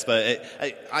this slightest, but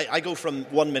I go from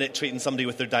 1 minute treating somebody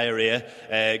with their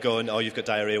diarrhoea, going, oh, you've got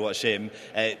diarrhoea, what a shame,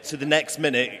 to the next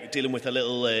minute dealing with a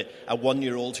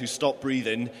 1-year-old who stopped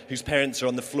breathing, whose parents are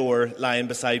on the floor lying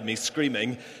beside me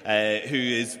screaming,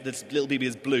 this little baby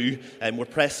is blue, and we're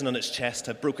pressing on its chest,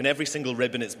 have broken every single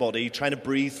rib in its body, trying to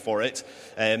breathe for it.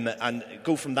 And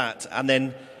go from that, and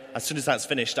then as soon as that's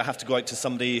finished, I have to go out to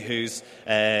somebody who's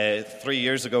 3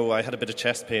 years ago I had a bit of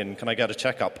chest pain, can I get a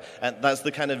checkup? And that's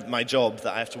the kind of my job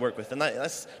that I have to work with, and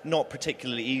that's not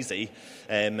particularly easy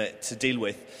to deal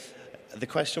with. The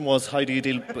question was, how do you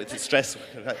deal with stress?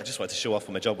 I just wanted to show off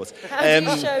what my job was. How do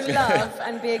you show love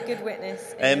and be a good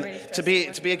witness in a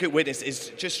really to be a good witness is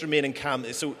just remaining calm.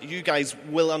 So you guys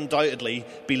will undoubtedly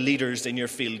be leaders in your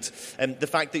field. The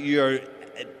fact that you're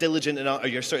diligent enough, or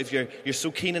you're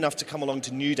so keen enough to come along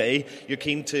to Newday, you're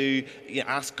keen to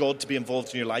ask God to be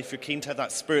involved in your life, you're keen to have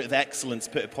that spirit of excellence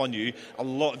put upon you, a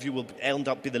lot of you will end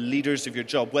up being the leaders of your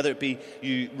job, whether it be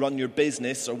you run your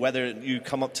business or whether you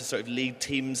come up to sort of lead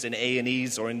teams in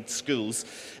A&Es or in schools.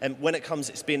 And when it comes,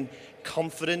 it's been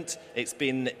confident, it's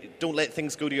been don't let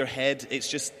things go to your head, it's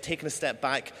just taking a step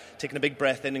back, taking a big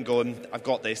breath in and going, I've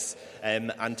got this,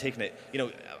 and taking it.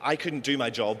 I couldn't do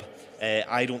my job,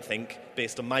 I don't think,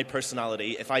 based on my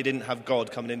personality, if I didn't have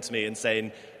God coming into me and saying,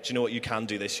 do you know what, you can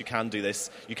do this, you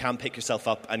can pick yourself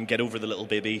up and get over the little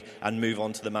baby and move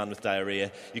on to the man with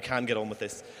diarrhoea, you can get on with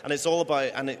this. And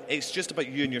it's just about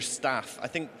you and your staff. I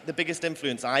think the biggest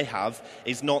influence I have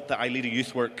is not that I lead a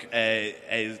youth work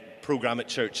program at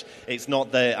church. It's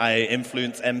not that I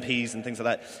influence MPs and things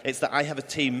like that. It's that I have a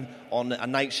team on a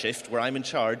night shift where I'm in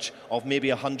charge of maybe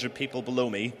 100 people below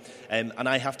me, and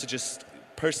I have to just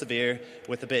persevere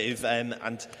with a bit of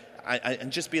and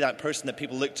and just be that person that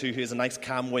people look to who has a nice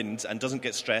calm wind and doesn't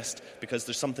get stressed because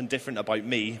there's something different about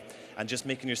me, and just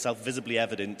making yourself visibly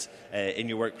evident in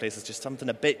your workplace is just something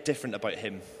a bit different about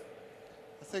him.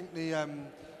 I think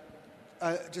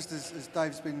just as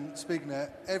Dave's been speaking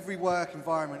there, every work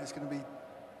environment is going to be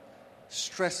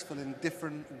stressful in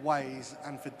different ways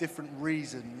and for different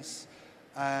reasons,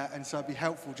 and so it'd be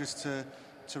helpful just to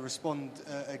respond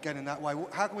again in that way.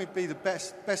 How can we be the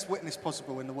best witness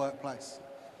possible in the workplace?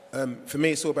 For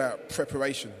me, it's all about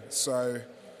preparation. So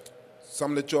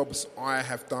some of the jobs I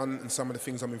have done and some of the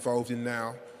things I'm involved in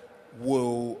now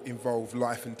will involve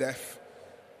life and death.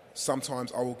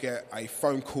 Sometimes I will get a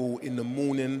phone call in the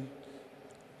morning,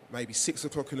 maybe 6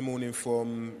 o'clock in the morning,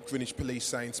 from Greenwich Police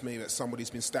saying to me that somebody's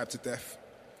been stabbed to death.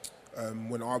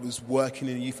 When I was working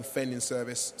in the youth offending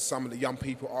service, some of the young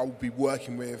people I would be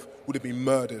working with would have been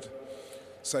murdered.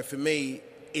 So for me,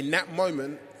 in that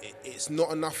moment, it's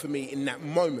not enough for me in that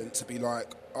moment to be like,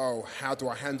 oh, how do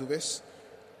I handle this?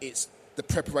 It's the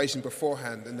preparation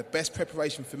beforehand. And the best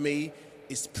preparation for me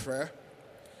is prayer.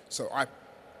 So I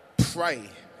pray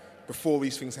before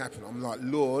these things happen. I'm like,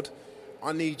 Lord,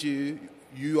 I need you.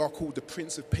 You are called the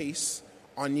Prince of Peace.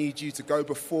 I need you to go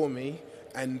before me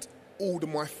and order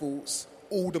my thoughts,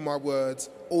 order my words,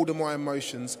 order my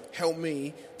emotions. Help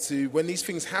me to, when these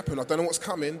things happen, I don't know what's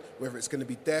coming, whether it's going to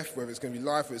be death, whether it's going to be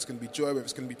life, whether it's going to be joy, whether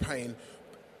it's going to be pain.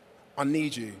 I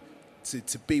need you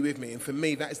to be with me. And for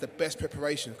me, that is the best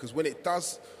preparation, because when it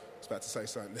does, I was about to say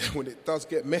something there, when it does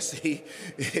get messy,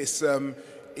 it's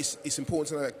important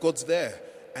to know that God's there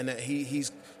and that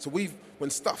he's... So when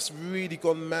stuff's really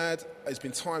gone mad, there's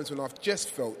been times when I've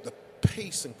just felt the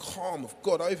peace and calm of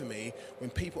God over me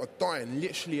when people are dying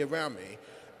literally around me,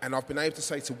 and I've been able to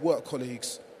say to work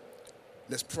colleagues,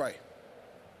 let's pray.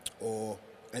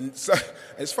 And so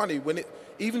it's funny,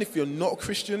 even if you're not a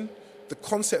Christian, the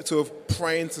concept of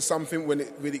praying to something when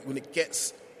it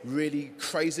gets really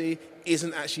crazy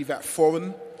isn't actually that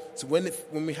foreign. So when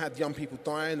we had young people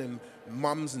dying and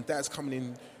mums and dads coming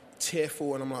in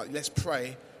tearful, and I'm like, let's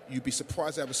pray, you'd be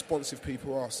surprised how responsive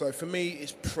people are. So for me,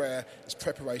 it's prayer, it's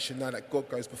preparation, now that God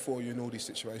goes before you in all these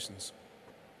situations.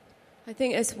 I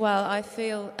think as well, I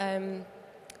feel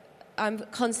I'm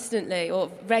constantly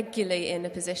or regularly in a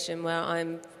position where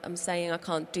I'm saying I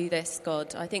can't do this,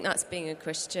 God. I think that's being a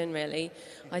Christian, really.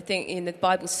 I think the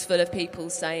Bible's full of people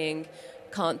saying,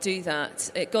 can't do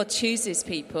that. God chooses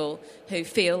people who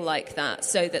feel like that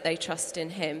so that they trust in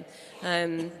him.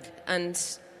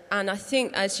 And I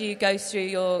think as you go through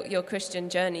your Christian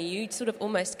journey, you sort of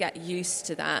almost get used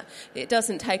to that. It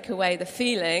doesn't take away the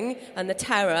feeling and the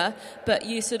terror, but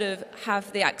you sort of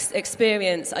have the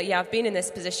experience, I've been in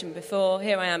this position before,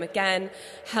 here I am again,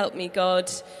 help me, God.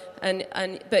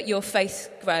 But your faith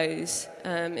grows,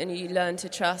 and you learn to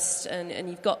trust, and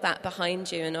you've got that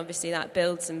behind you, and obviously that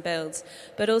builds and builds.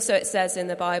 But also it says in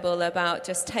the Bible about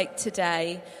just take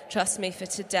today, trust me for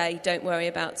today, don't worry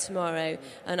about tomorrow.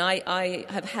 And I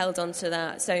have held on to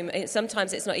that. So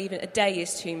sometimes it's not even a day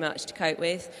is too much to cope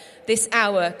with. This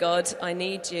hour, God, I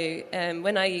need you.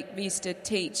 When I used to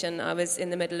teach and I was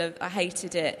in the middle of, I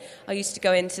hated it, I used to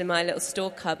go into my little store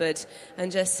cupboard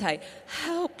and just say,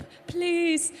 help,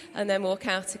 please, and then walk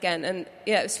out again. And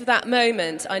yeah, it was for that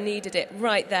moment, I needed it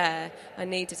right there. I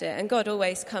needed it. And God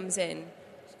always comes in.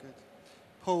 That's good.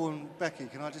 Paul and Becky,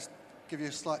 can I just give you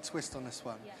a slight twist on this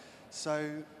one? Yeah.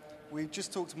 So we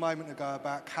just talked a moment ago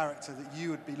about character that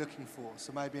you would be looking for,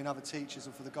 so maybe in other teachers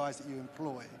or for the guys that you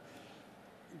employ.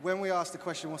 When we asked the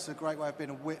question, what's a great way of being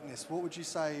a witness, what would you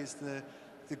say is the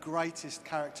greatest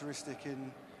characteristic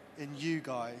in you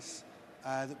guys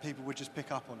that people would just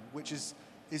pick up on, which is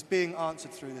being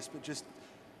answered through this, but just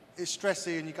it's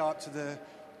stressy and you go up to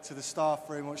the staff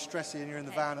room, or it's stressy and you're in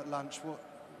the van at lunch?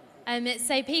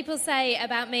 So people say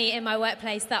about me in my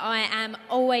workplace that I am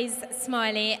always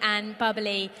smiley and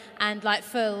bubbly and like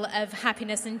full of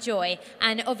happiness and joy.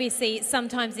 And obviously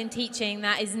sometimes in teaching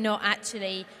that is not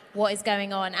actually what is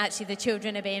going on. Actually the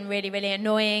children are being really, really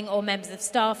annoying, or members of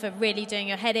staff are really doing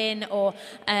your head in, or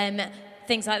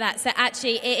things like that. So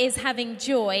actually it is having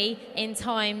joy in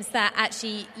times that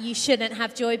actually you shouldn't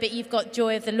have joy, but you've got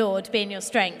joy of the Lord being your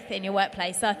strength in your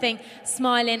workplace. So I think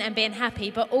smiling and being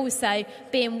happy, but also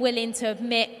being willing to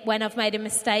admit when I've made a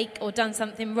mistake or done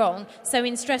something wrong. So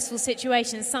in stressful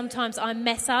situations, sometimes I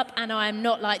mess up and I am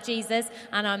not like Jesus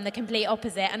and I'm the complete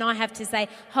opposite, and I have to say,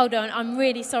 hold on, I'm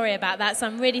really sorry about that. So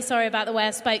I'm really sorry about the way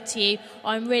I spoke to you.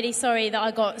 I'm really sorry that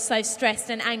I got so stressed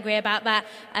and angry about that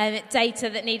data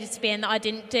that needed to be in that I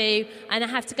didn't do, and I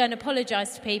have to go and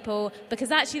apologise to people,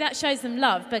 because actually that shows them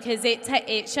love, because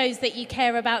it shows that you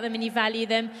care about them and you value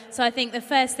them. So I think the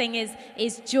first thing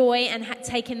is joy, and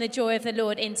taking the joy of the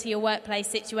Lord into your workplace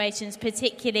situations,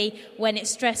 particularly when it's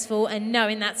stressful, and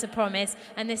knowing that's a promise.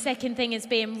 And the second thing is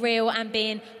being real and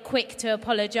being quick to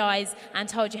apologise and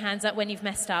to hold your hands up when you've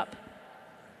messed up.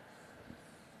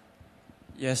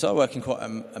 Yeah, so I work in quite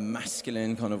a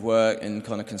masculine kind of work, in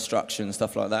kind of construction,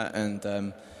 stuff like that.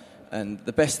 And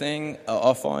the best thing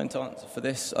I find to answer for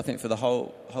this, I think for the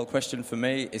whole question for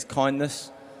me, is kindness,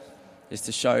 is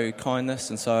to show kindness.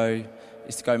 And so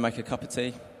is to go make a cup of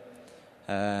tea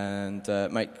and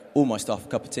make all my staff a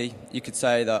cup of tea. You could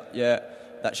say that, yeah,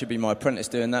 that should be my apprentice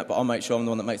doing that, but I'll make sure I'm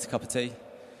the one that makes a cup of tea.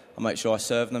 I'll make sure I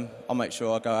serve them. I'll make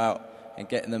sure I go out and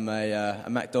get them a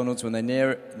McDonald's when they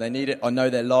need it. I know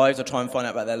their lives. I try and find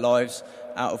out about their lives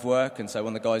out of work. And so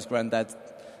when the guy's granddad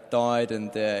died, and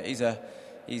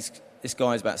this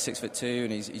guy's about 6'2"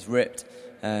 and he's ripped,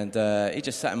 and he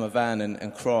just sat in my van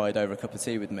and cried over a cup of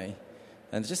tea with me.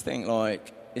 And I just think,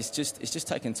 like, it's just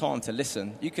taking time to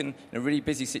listen. You can, in a really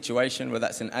busy situation, whether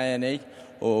that's in A&E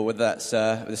or whether that's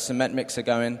with a cement mixer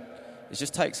going, it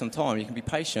just takes some time. You can be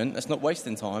patient. That's not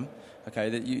wasting time. Okay,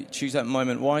 that you choose that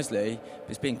moment wisely, but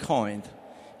it's being kind.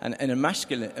 And in a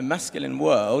masculine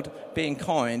world, being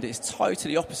kind is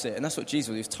totally opposite, and that's what Jesus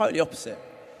was. He was totally opposite.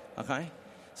 Okay?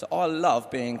 So I love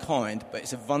being kind, but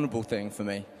it's a vulnerable thing for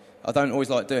me. I don't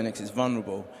always like doing it because it's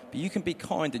vulnerable. But you can be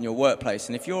kind in your workplace,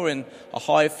 and if you're in a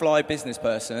high-fly business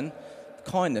person,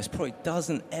 kindness probably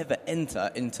doesn't ever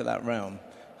enter into that realm.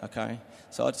 Okay?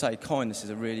 So I'd say kindness is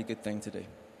a really good thing to do.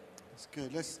 That's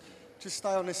good. Let's just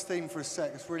stay on this theme for a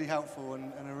sec. It's really helpful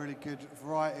and a really good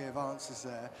variety of answers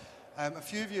there. A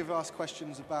few of you have asked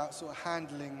questions about sort of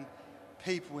handling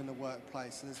people in the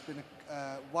workplace. And there's been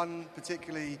one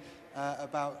particularly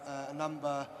about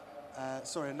another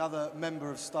member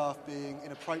of staff being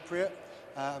inappropriate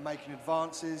and making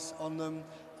advances on them.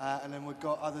 And then we've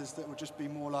got others that would just be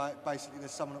more like, basically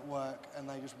there's someone at work and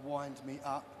they just wind me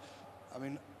up. I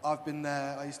mean, I've been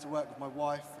there. I used to work with my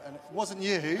wife, and it wasn't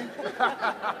you.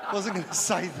 Wasn't going to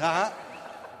say that.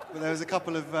 But there was a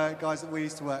couple of guys that we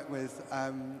used to work with,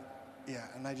 and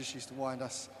they just used to wind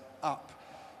us up.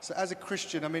 So as a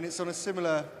Christian, I mean, it's on a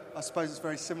similar, I suppose it's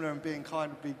very similar, and being kind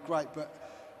would be great, but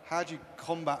how do you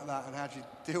combat that, and how do you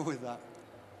deal with that?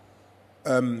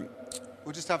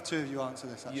 We'll just have two of you answer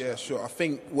this, actually. Yeah, sure. I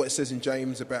think what it says in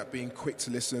James about being quick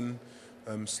to listen,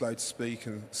 slow to speak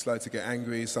and slow to get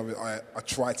angry is something I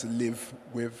try to live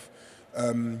with.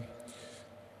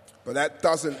 But that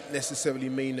doesn't necessarily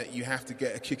mean that you have to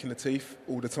get a kick in the teeth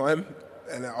all the time.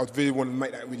 And I really want to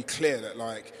make that really clear, that,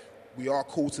 like, we are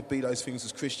called to be those things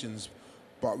as Christians,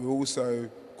 but we're also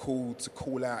called to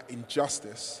call out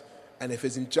injustice. And if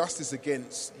there's injustice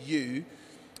against you,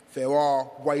 there are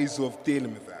ways of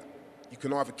dealing with that. You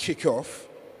can either kick off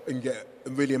and get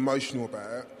really emotional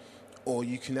about it, or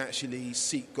you can actually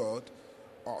seek God,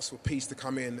 ask for peace to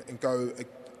come in and go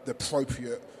the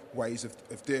appropriate ways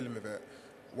of dealing with it.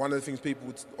 One of the things people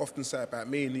would often say about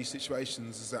me in these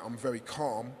situations is that I'm very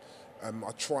calm. I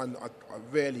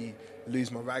rarely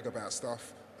lose my rag about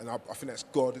stuff, and I think that's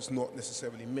God, it's not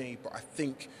necessarily me, but I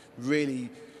think really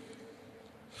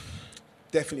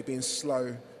definitely being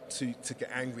slow to get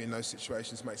angry in those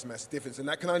situations makes a massive difference, and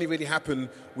that can only really happen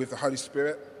with the Holy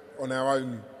Spirit on our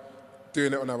own.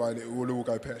 Doing it on our own, it will all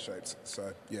go pear-shaped.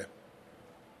 So, yeah.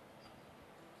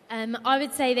 I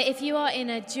would say that if you are in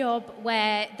a job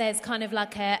where there's kind of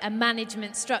like a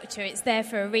management structure, it's there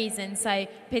for a reason. So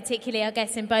particularly, I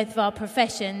guess, in both of our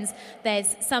professions,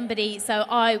 there's somebody, so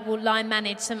I will line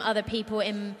manage some other people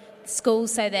in school,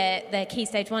 so they're Key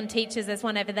Stage 1 teachers, there's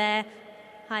one over there.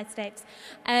 Hi, Stapes.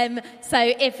 So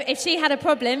if she had a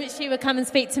problem, she would come and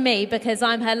speak to me because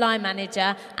I'm her line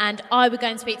manager, and I would go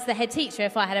and speak to the head teacher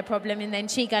if I had a problem, and then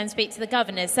she'd go and speak to the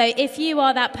governors. So if you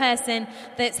are that person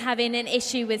that's having an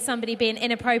issue with somebody being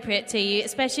inappropriate to you,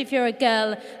 especially if you're a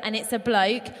girl and it's a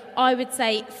bloke, I would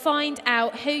say find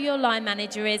out who your line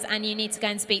manager is, and you need to go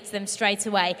and speak to them straight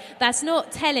away. That's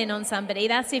not telling on somebody.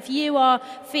 That's if you are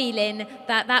feeling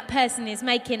that that person is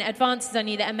making advances on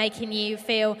you that are making you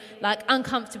feel like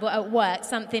uncomfortable at work,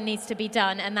 something needs to be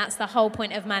done, and that's the whole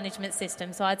point of management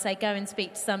system. So I'd say go and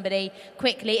speak to somebody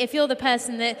quickly. If you're the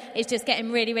person that is just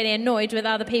getting really, really annoyed with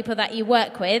other people that you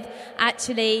work with,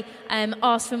 actually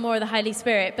ask for more of the Holy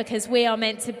Spirit, because we are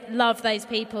meant to love those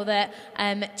people that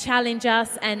challenge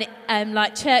us, and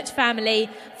like church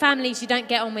families, you don't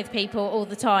get on with people all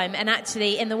the time, and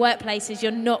actually in the workplaces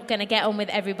you're not going to get on with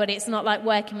everybody. It's not like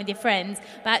working with your friends,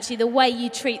 but actually the way you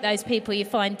treat those people you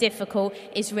find difficult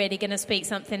is really going to speak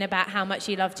something about how much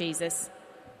you love Jesus.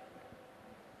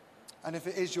 And if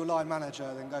it is your line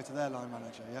manager, then go to their line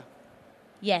manager, yeah?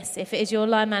 Yes, if it is your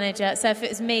line manager. So if it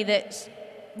was me that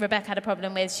Rebecca had a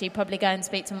problem with, she'd probably go and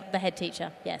speak to the head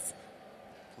teacher, yes.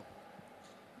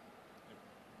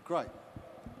 Great.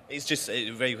 It's just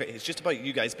it's just about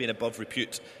you guys being above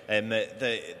repute.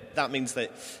 That means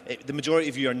that the majority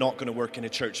of you are not going to work in a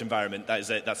church environment. That's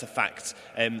a fact.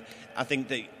 I think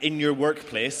that in your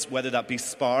workplace, whether that be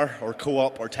Spar or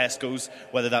Co-op or Tesco's,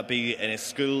 whether that be in a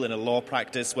school, in a law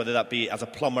practice, whether that be as a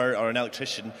plumber or an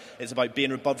electrician, it's about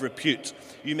being above repute.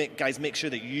 Guys, make sure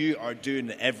that you are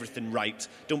doing everything right.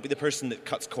 Don't be the person that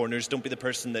cuts corners. Don't be the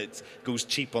person that goes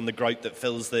cheap on the grout that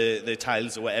fills the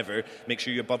tiles or whatever. Make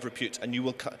sure you're above repute, and you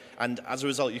will and as a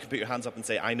result, you can put your hands up and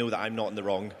say, I know that I'm not in the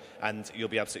wrong, and you'll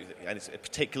be absolutely, and it's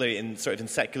particularly in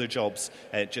secular jobs,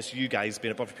 just you guys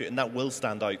being above repute, and that will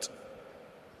stand out.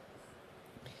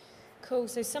 Cool.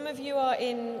 So some of you are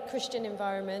in Christian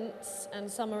environments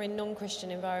and some are in non-Christian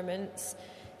environments.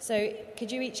 So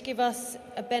could you each give us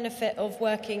a benefit of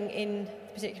working in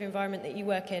the particular environment that you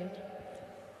work in?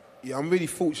 Yeah, I'm really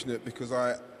fortunate because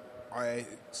I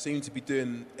seem to be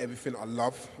doing everything I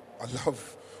love. I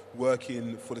love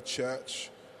working for the church,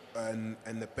 and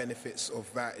the benefits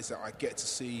of that is that I get to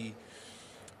see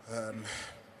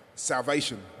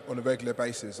salvation on a regular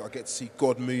basis. I get to see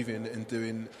God moving and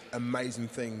doing amazing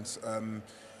things,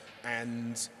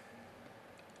 and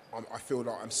I feel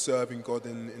like I'm serving God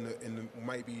in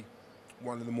maybe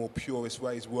one of the more purest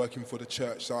ways, working for the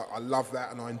church. So I love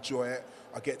that and I enjoy it.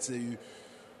 I get to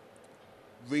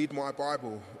read my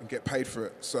Bible and get paid for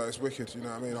it, so it's wicked. You know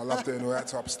what I mean? I love doing all that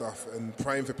type of stuff and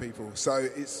praying for people. So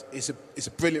it's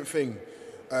a brilliant thing.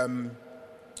 The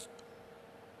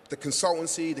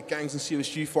consultancy, the gangs and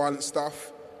serious youth violence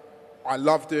stuff, I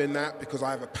love doing that because I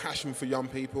have a passion for young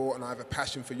people, and I have a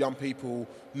passion for young people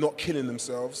not killing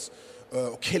themselves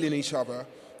or killing each other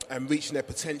and reaching their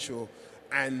potential.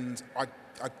 And I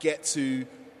get to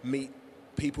meet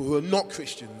people who are not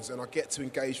Christians, and I get to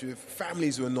engage with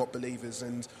families who are not believers,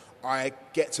 and I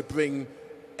get to bring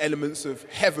elements of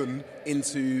heaven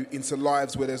into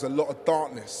lives where there's a lot of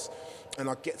darkness, and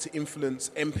I get to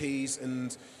influence MPs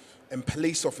and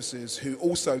police officers who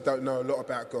also don't know a lot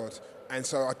about God. And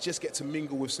so I just get to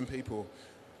mingle with some people.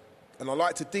 And I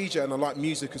like to DJ, and I like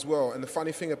music as well. And the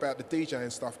funny thing about the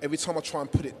DJing stuff, every time I try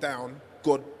and put it down,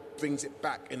 God brings it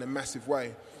back in a massive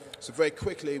way. So very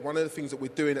quickly, one of the things that we're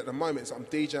doing at the moment is I'm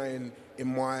DJing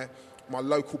in my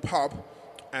local pub.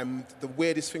 And the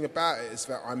weirdest thing about it is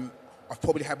that I've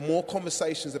probably had more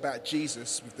conversations about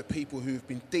Jesus with the people who've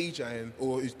been DJing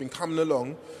or who's been coming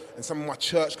along, and some of my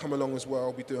church come along as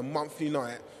well. We do a monthly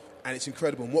night, and it's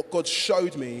incredible. And what God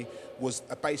showed me was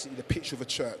basically the picture of a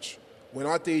church. When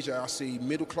I DJ, I see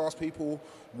middle-class people,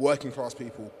 working-class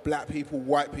people, black people,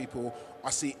 white people. I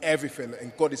see everything,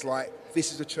 and God is like,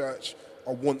 this is a church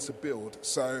I want to build.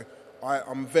 So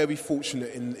I'm very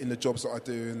fortunate in the jobs that I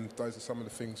do, and those are some of the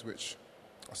things which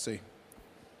I see.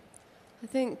 I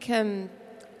think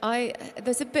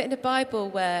there's a bit in the Bible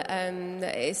where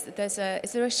is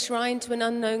there a shrine to an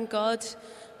unknown God?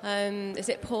 Is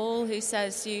it Paul who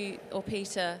says you, or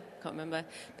Peter? I can't remember.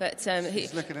 But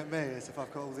he's looking at me as if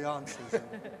I've got all the answers.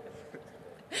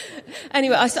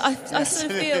 Anyway, I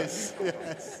sort of feel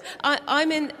Yes.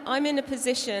 I'm in a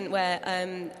position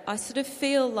where I sort of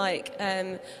feel like.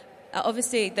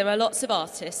 Obviously, there are lots of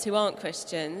artists who aren't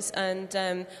Christians, and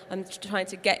I'm trying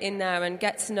to get in there and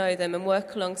get to know them and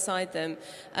work alongside them.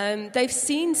 They've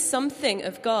seen something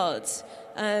of God,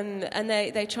 and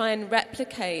they try and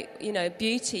replicate,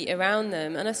 beauty around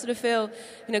them. And I sort of feel,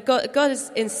 God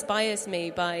inspires me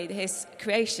by His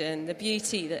creation, the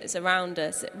beauty that is around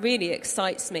us. It really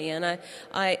excites me, and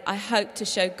I hope to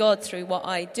show God through what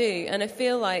I do. And I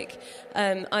feel like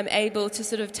I'm able to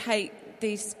sort of take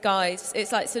these guys,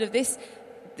 it's like sort of this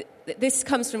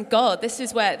comes from God. This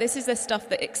is the stuff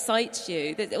that excites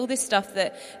you. All this stuff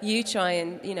that you try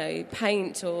and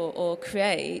paint or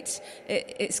create.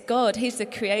 It's God. He's the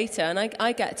creator, and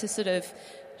I get to sort of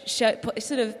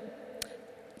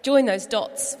join those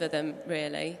dots for them.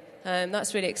 Really,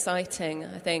 that's really exciting.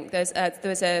 I think there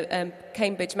was a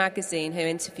Cambridge magazine who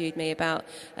interviewed me about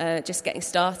just getting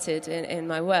started in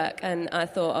my work, and I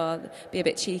thought I'll be a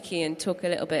bit cheeky and talk a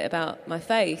little bit about my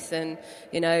faith and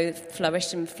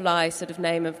Flourish and Fly, sort of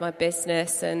name of my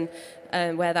business, and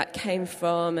where that came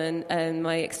from, and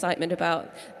my excitement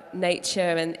about nature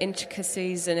and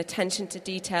intricacies and attention to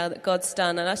detail that God's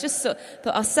done. And I just thought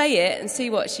I'll say it and see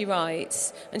what she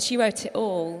writes, and she wrote it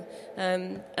all.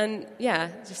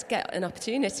 Just get an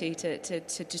opportunity to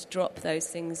just drop those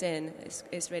things in.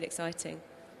 It's really exciting.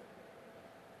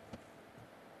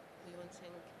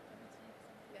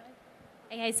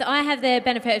 Okay, so I have the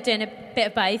benefit of doing a bit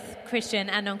of both, Christian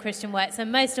and non-Christian work. So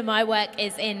most of my work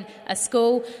is in a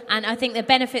school, and I think the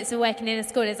benefits of working in a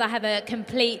school is I have a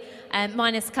complete,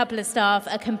 minus a couple of staff,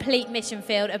 a complete mission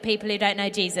field of people who don't know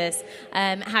Jesus.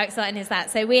 How exciting is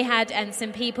that? So we had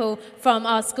some people from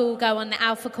our school go on the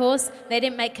Alpha course. They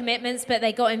didn't make commitments, but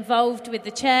they got involved with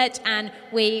the church, and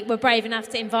we were brave enough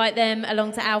to invite them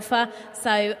along to Alpha.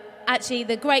 So actually,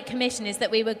 the Great Commission is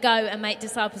that we would go and make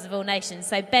disciples of all nations.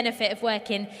 So benefit of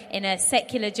working in a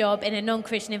secular job in a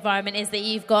non-Christian environment is that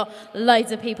you've got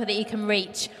loads of people that you can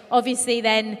reach. Obviously,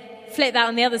 then flip that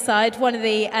on the other side. One of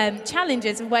the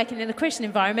challenges of working in a Christian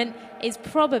environment is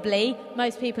probably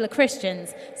most people are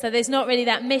Christians. So there's not really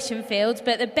that mission field.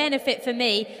 But the benefit for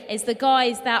me is the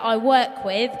guys that I work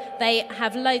with, they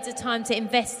have loads of time to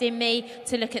invest in me,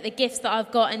 to look at the gifts that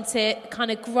I've got and to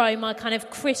kind of grow my kind of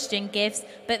Christian gifts.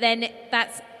 But then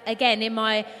that's, again, in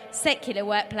my secular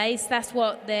workplace, that's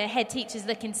what the head teacher's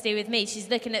looking to do with me.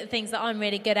 She's looking at the things that I'm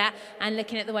really good at and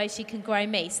looking at the way she can grow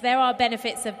me. So there are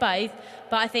benefits of both.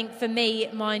 But I think for me,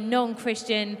 my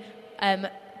non-Christian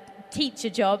teacher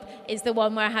job is the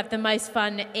one where I have the most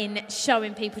fun in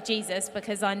showing people Jesus,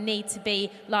 because I need to be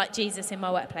like Jesus in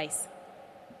my workplace.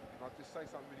 Can I just say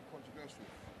something really controversial?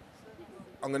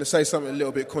 I'm going to say something a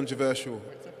little bit controversial.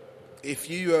 If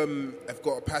you have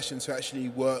got a passion to actually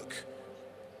work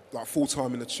like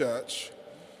full-time in the church,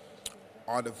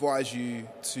 I'd advise you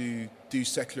to do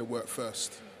secular work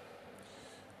first.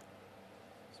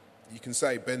 You can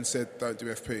say, Ben said, don't do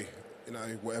FP.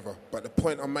 Whatever. But the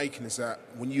point I'm making is that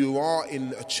when you are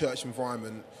in a church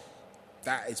environment,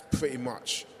 that is pretty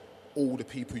much all the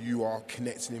people you are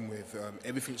connecting in with.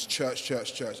 Everything's church.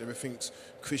 Everything's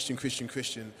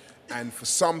Christian. And for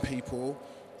some people,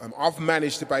 I've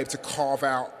managed to be able to carve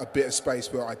out a bit of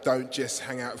space where I don't just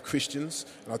hang out with Christians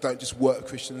and I don't just work with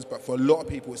Christians, but for a lot of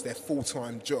people, it's their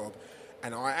full-time job.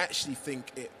 And I actually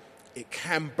think it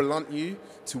can blunt you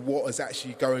to what is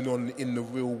actually going on in the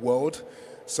real world.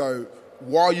 So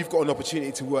while you've got an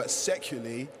opportunity to work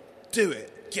secularly, do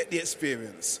it. Get the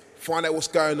experience. Find out what's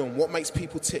going on. What makes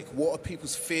people tick? What are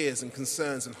people's fears and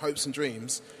concerns and hopes and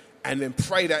dreams? And then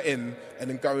pray that in and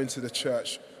then go into the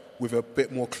church with a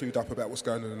bit more clued up about what's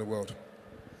going on in the world.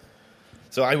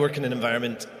 So I work in an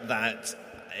environment that,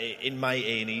 in my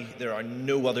A&E, there are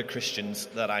no other Christians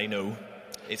that I know.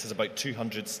 It has about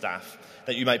 200 staff.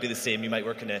 That you might be the same. You might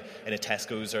work in a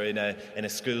Tesco's or in a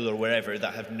school or wherever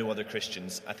that have no other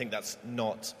Christians. I think that's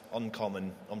not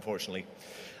uncommon, unfortunately.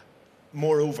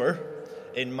 Moreover,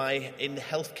 in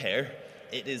healthcare,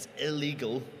 it is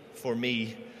illegal for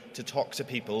me to talk to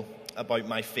people about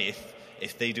my faith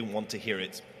if they don't want to hear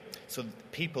it. So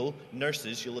people,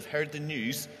 nurses, you'll have heard the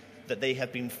news that they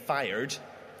have been fired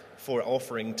for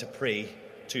offering to pray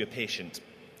to a patient.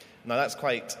 Now that's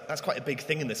quite a big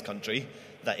thing in this country,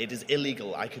 that it is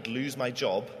illegal. I could lose my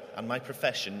job and my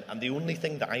profession and the only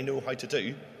thing that I know how to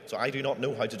do, so I do not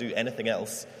know how to do anything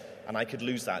else, and I could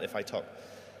lose that if I talk.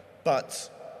 But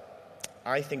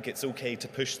I think it's okay to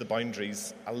push the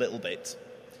boundaries a little bit.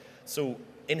 So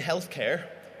in healthcare,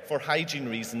 for hygiene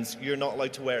reasons, you're not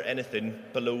allowed to wear anything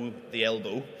below the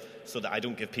elbow so that I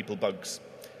don't give people bugs.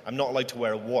 I'm not allowed to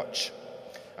wear a watch.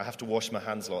 I have to wash my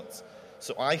hands lots.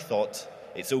 So I thought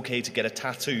it's okay to get a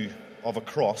tattoo of a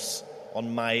cross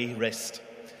on my wrist.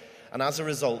 And as a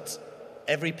result,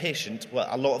 every patient, well,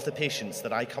 a lot of the patients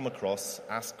that I come across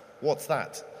ask, what's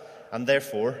that? And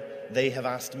therefore, they have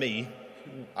asked me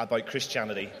about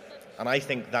Christianity. And I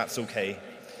think that's okay.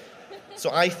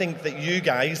 So I think that you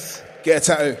guys... Get a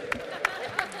tattoo.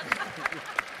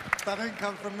 That didn't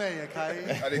come from me, okay?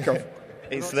 That didn't come.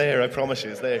 It's there, I promise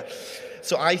you, it's there.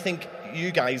 So I think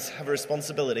you guys have a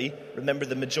responsibility. Remember,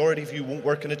 the majority of you won't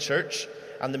work in a church,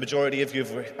 and the majority of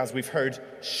you, as we've heard,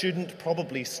 shouldn't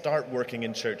probably start working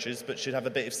in churches, but should have a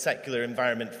bit of secular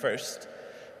environment first.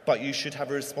 But you should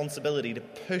have a responsibility to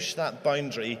push that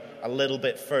boundary a little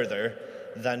bit further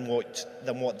than what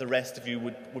the rest of you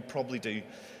would probably do.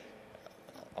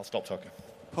 I'll stop talking.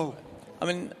 Paul. I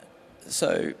mean,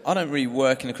 so I don't really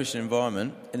work in a Christian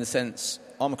environment in the sense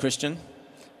I'm a Christian,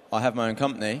 I have my own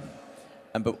company,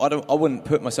 but I wouldn't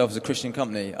put myself as a Christian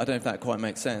company. I don't know if that quite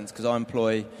makes sense, because I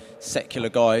employ secular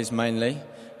guys mainly,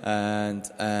 but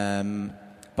I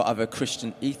have a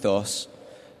Christian ethos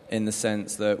in the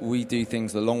sense that we do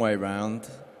things the long way around.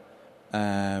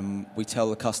 We tell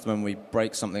the customer when we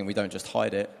break something, we don't just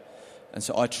hide it. And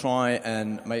so I try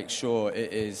and make sure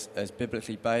it is as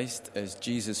biblically based, as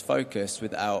Jesus focused,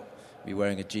 without me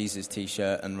wearing a Jesus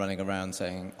t-shirt and running around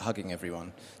hugging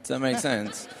everyone. Does that make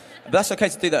sense? But that's okay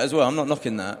to do that as well. I'm not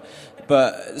knocking that.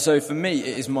 But so for me,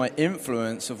 it is my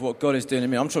influence of what God is doing in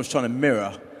me. I'm just trying to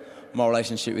mirror my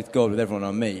relationship with God, with everyone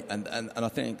I meet. And I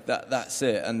think that's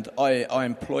it. And I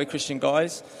employ Christian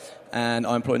guys and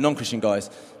I employ non-Christian guys.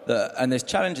 And there's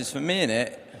challenges for me in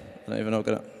it. I don't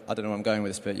know where I'm going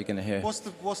with this, but you're going to hear. What's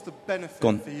the benefit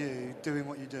for you doing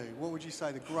what you do? What would you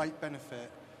say the great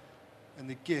benefit and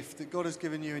the gift that God has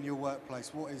given you in your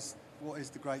workplace? What is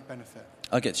the great benefit?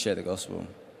 I get to share the gospel.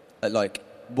 Like,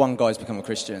 one guy's become a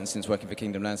Christian since working for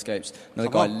Kingdom Landscapes. Another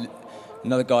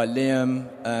guy, Liam.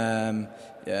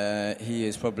 He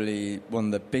is probably one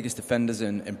of the biggest offenders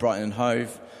in Brighton and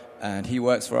Hove, and he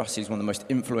works for us. He's one of the most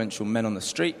influential men on the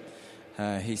street.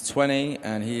 He's 20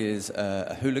 and he is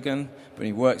a hooligan, but when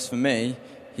he works for me,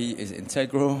 he is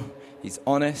integral, he's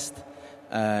honest,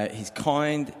 he's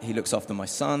kind, he looks after my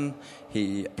son,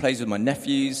 he plays with my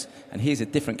nephews, and he's a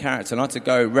different character. And I had to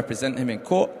go represent him in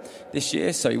court this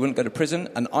year so he wouldn't go to prison,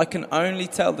 and I can only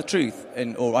tell the truth,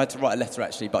 or I had to write a letter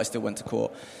actually, but I still went to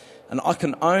court. And I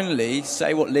can only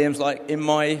say what Liam's like in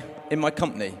my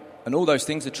company, and all those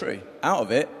things are true. Out of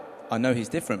it, I know he's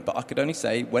different, but I could only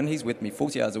say when he's with me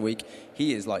 40 hours a week,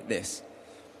 he is like this.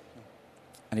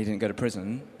 And he didn't go to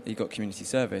prison, he got community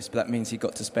service, but that means he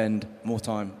got to spend more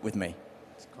time with me.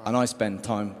 And I spend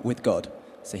time with God,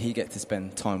 so he gets to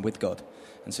spend time with God.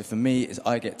 And so for me, is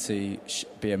I get to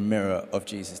be a mirror of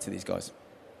Jesus to these guys.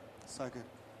 So good.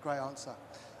 Great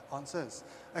answers.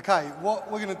 Okay,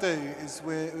 what we're going to do is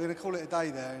we're going to call it a day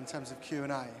there in terms of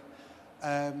Q&A.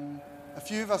 A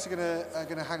few of us are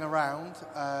going to hang around,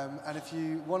 and if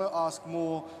you want to ask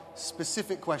more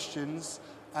specific questions,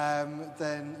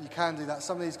 then you can do that.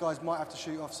 Some of these guys might have to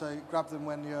shoot off, so grab them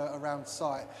when you're around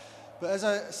site. But as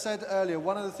I said earlier,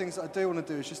 one of the things that I do want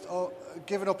to do is just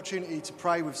give an opportunity to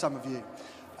pray with some of you.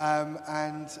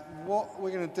 And what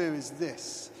we're going to do is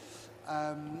this.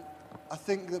 I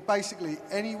think that basically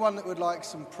anyone that would like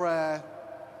some prayer,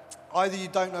 either you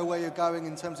don't know where you're going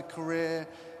in terms of career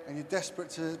and you're desperate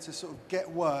to sort of get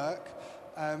work,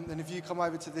 then if you come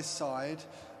over to this side,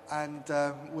 and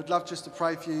would love just to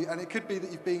pray for you. And it could be that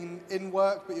you've been in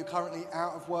work but you're currently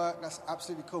out of work. That's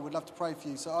absolutely cool. We'd love to pray for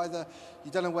you. So either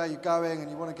you don't know where you're going and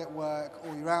you want to get work,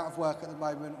 or you're out of work at the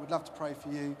moment, we'd love to pray for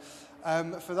you.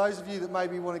 For those of you that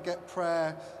maybe want to get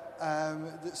prayer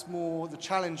that's more the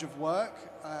challenge of work,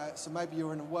 so maybe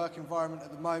you're in a work environment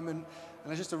at the moment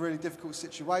and it's just a really difficult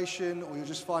situation, or you're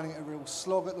just finding it a real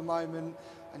slog at the moment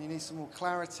and you need some more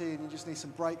clarity and you just need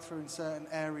some breakthrough in certain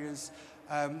areas,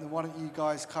 then why don't you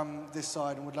guys come this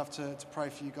side, and we'd love to pray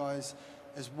for you guys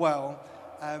as well.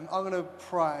 I'm going to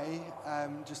pray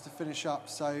just to finish up,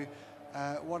 so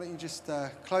why don't you just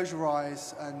close your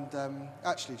eyes, and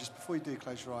actually just before you do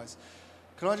close your eyes,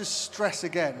 can I just stress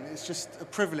again, it's just a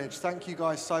privilege. Thank you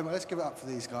guys so much. Let's give it up for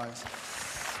these guys.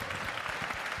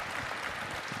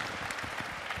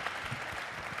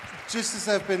 Just as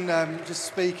they've been just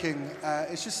speaking,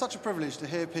 it's just such a privilege to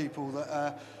hear people that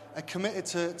are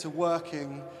committed to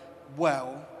working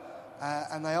well,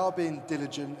 and they are being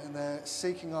diligent, and they're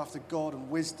seeking after God and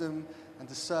wisdom and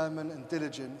discernment and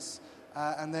diligence,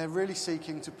 and they're really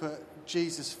seeking to put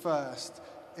Jesus first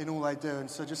in all they do.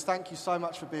 And so just thank you so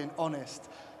much for being honest,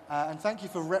 and thank you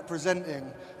for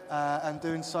representing and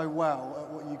doing so well at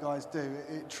what you guys do.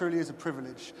 It truly is a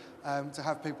privilege to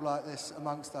have people like this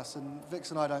amongst us, and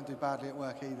Vix and I don't do badly at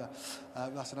work either.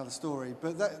 That's another story.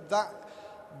 But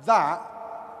that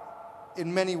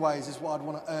in many ways is what I'd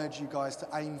want to urge you guys to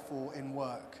aim for in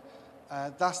work.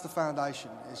 That's the foundation.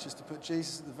 It's just to put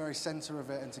Jesus at the very centre of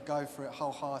it and to go for it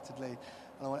wholeheartedly. And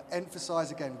I want to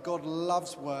emphasise again, God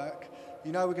loves work.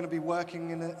 You know we're going to be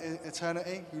working in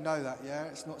eternity. You know that, yeah?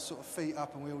 It's not sort of feet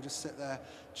up and we all just sit there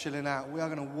chilling out. We are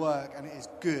going to work, and it is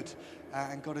good.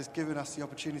 And God has given us the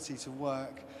opportunity to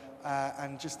work.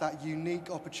 And just that unique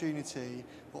opportunity,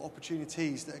 or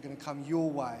opportunities that are going to come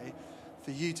your way, for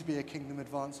you to be a kingdom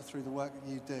advancer through the work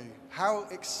that you do. How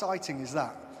exciting is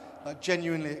that? Like,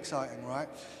 genuinely exciting, right?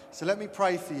 So let me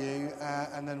pray for you,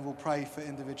 and then we'll pray for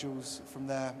individuals from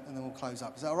there, and then we'll close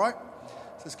up. Is that all right?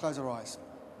 So let's close our eyes.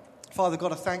 Father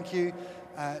God, I thank you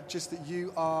just that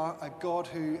you are a God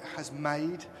who has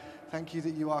made. Thank you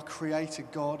that you are creator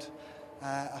God.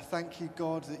 I thank you,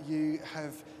 God, that you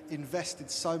have invested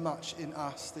so much in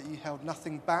us, that you held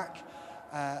nothing back.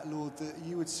 Lord, that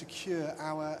you would secure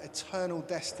our eternal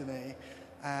destiny,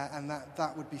 and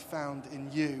that would be found in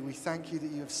you. We thank you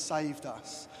that you have saved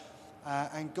us.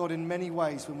 And God, in many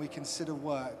ways, when we consider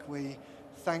work, we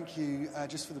thank you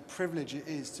just for the privilege it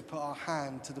is to put our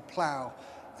hand to the plough,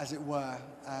 as it were.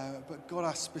 But God,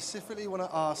 I specifically want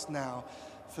to ask now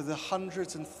for the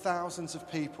hundreds and thousands of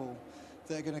people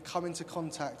that are going to come into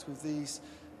contact with these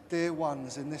dear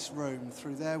ones in this room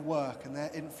through their work and their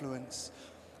influence.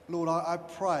 Lord, I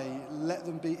pray, let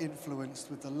them be influenced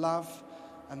with the love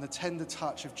and the tender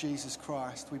touch of Jesus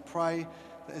Christ. We pray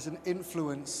that as an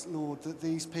influence, Lord, that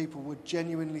these people would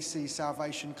genuinely see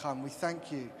salvation come. We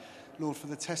thank you, Lord, for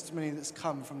the testimony that's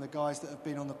come from the guys that have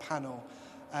been on the panel.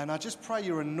 And I just pray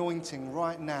your anointing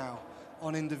right now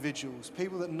on individuals,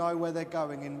 people that know where they're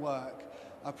going in work.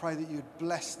 I pray that you'd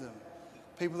bless them.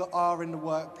 People that are in the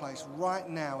workplace right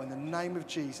now, in the name of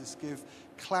Jesus, give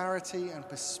clarity and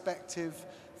perspective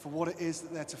for what it is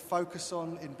that they're to focus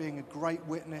on in being a great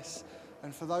witness.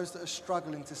 And for those that are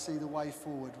struggling to see the way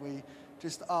forward, we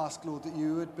just ask, Lord, that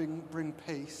you would bring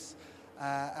peace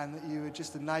and that you would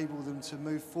just enable them to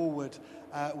move forward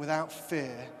without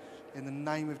fear in the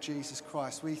name of Jesus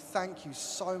Christ. We thank you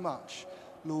so much,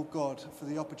 Lord God, for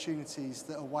the opportunities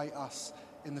that await us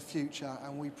in the future,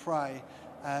 and we pray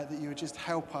that you would just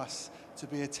help us to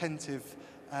be attentive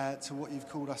to what you've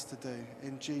called us to do.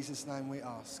 In Jesus' name we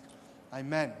ask.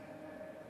 Amen.